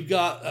 We've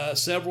got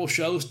several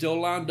shows still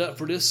lined up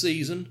for this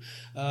season.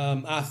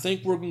 I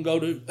think we're going to go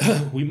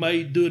to, we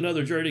may do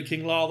another Jerry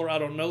King Lawler. I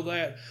don't know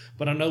that,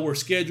 but I know we're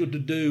scheduled to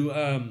do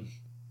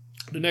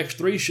the next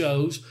 3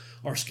 shows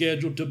are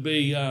scheduled to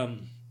be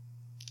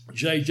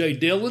J.J.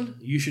 Dillon.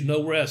 You should know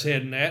where that's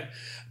heading at.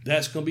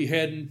 That's going to be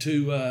heading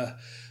to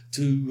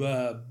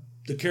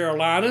the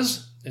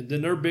Carolinas. And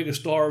then their biggest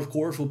star, of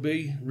course, will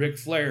be Ric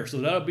Flair. So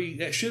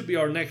that should be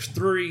our next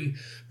 3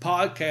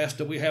 podcasts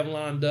that we have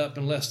lined up,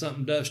 unless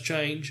something does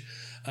change.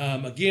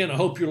 Again, I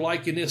hope you're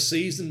liking this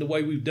season the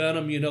way we've done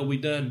them. We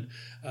done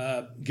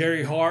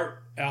Gary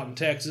Hart out in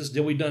Texas.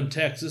 Then we done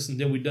Texas, and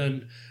then we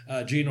done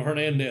Gino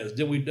Hernandez.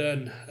 Then we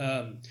done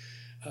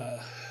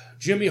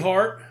Jimmy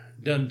Hart,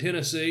 done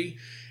Tennessee,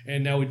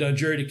 and now we done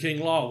Jerry the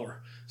King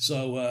Lawler.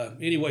 So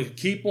anyway,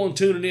 keep on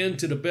tuning in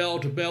to the Bell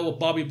to Bell with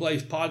Bobby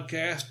Blaze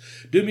podcast.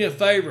 Do me a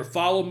favor,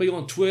 follow me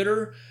on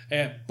Twitter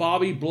at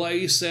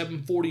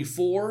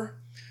BobbyBlaze744.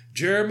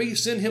 Jeremy,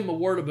 send him a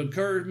word of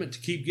encouragement to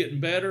keep getting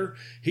better.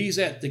 He's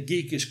at the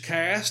Geekish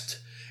Cast.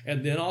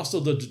 And then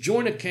also the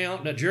joint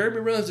account. Now,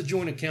 Jeremy runs the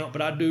joint account,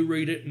 but I do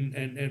read it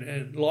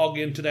and log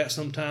into that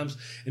sometimes.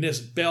 And it's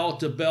Bell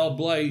to Bell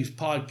Blaze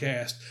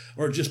podcast,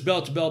 or just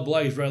Bell to Bell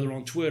Blaze, rather,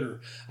 on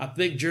Twitter. I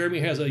think Jeremy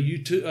has a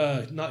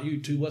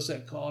what's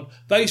that called?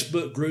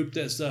 Facebook group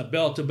that's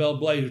Bell to Bell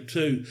Blaze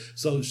too.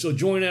 So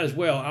join that as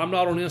well. I'm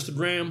not on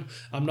Instagram.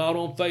 I'm not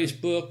on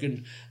Facebook.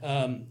 And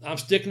I'm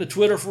sticking to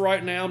Twitter for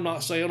right now. I'm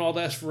not saying all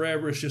that's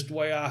forever. It's just the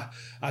way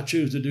I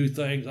choose to do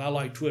things. I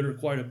like Twitter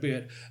quite a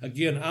bit.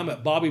 Again, I'm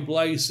at Bobby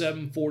Blaze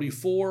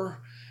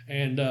 744,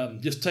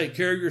 and just take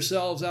care of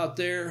yourselves out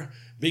there.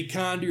 Be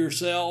kind to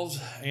yourselves,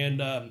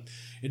 and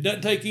it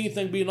doesn't take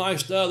anything to be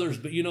nice to others,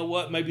 but you know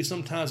what? Maybe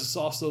sometimes it's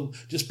also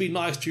just be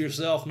nice to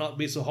yourself, not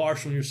be so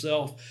harsh on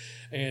yourself,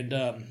 and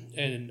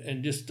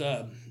just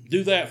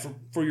do that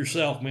for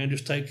yourself, man.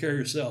 Just take care of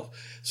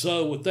yourself.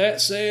 So with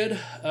that said,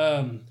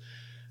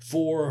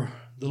 for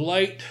the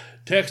late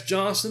Tex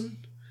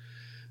Johnson,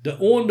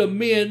 on the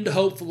mend,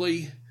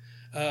 hopefully,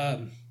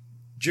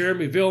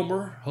 Jeremy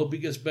Vilmer, hope he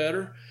gets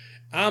better.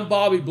 I'm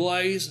Bobby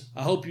Blaze.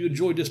 I hope you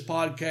enjoyed this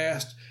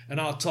podcast, and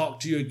I'll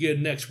talk to you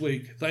again next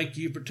week. Thank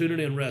you for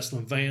tuning in,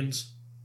 wrestling fans.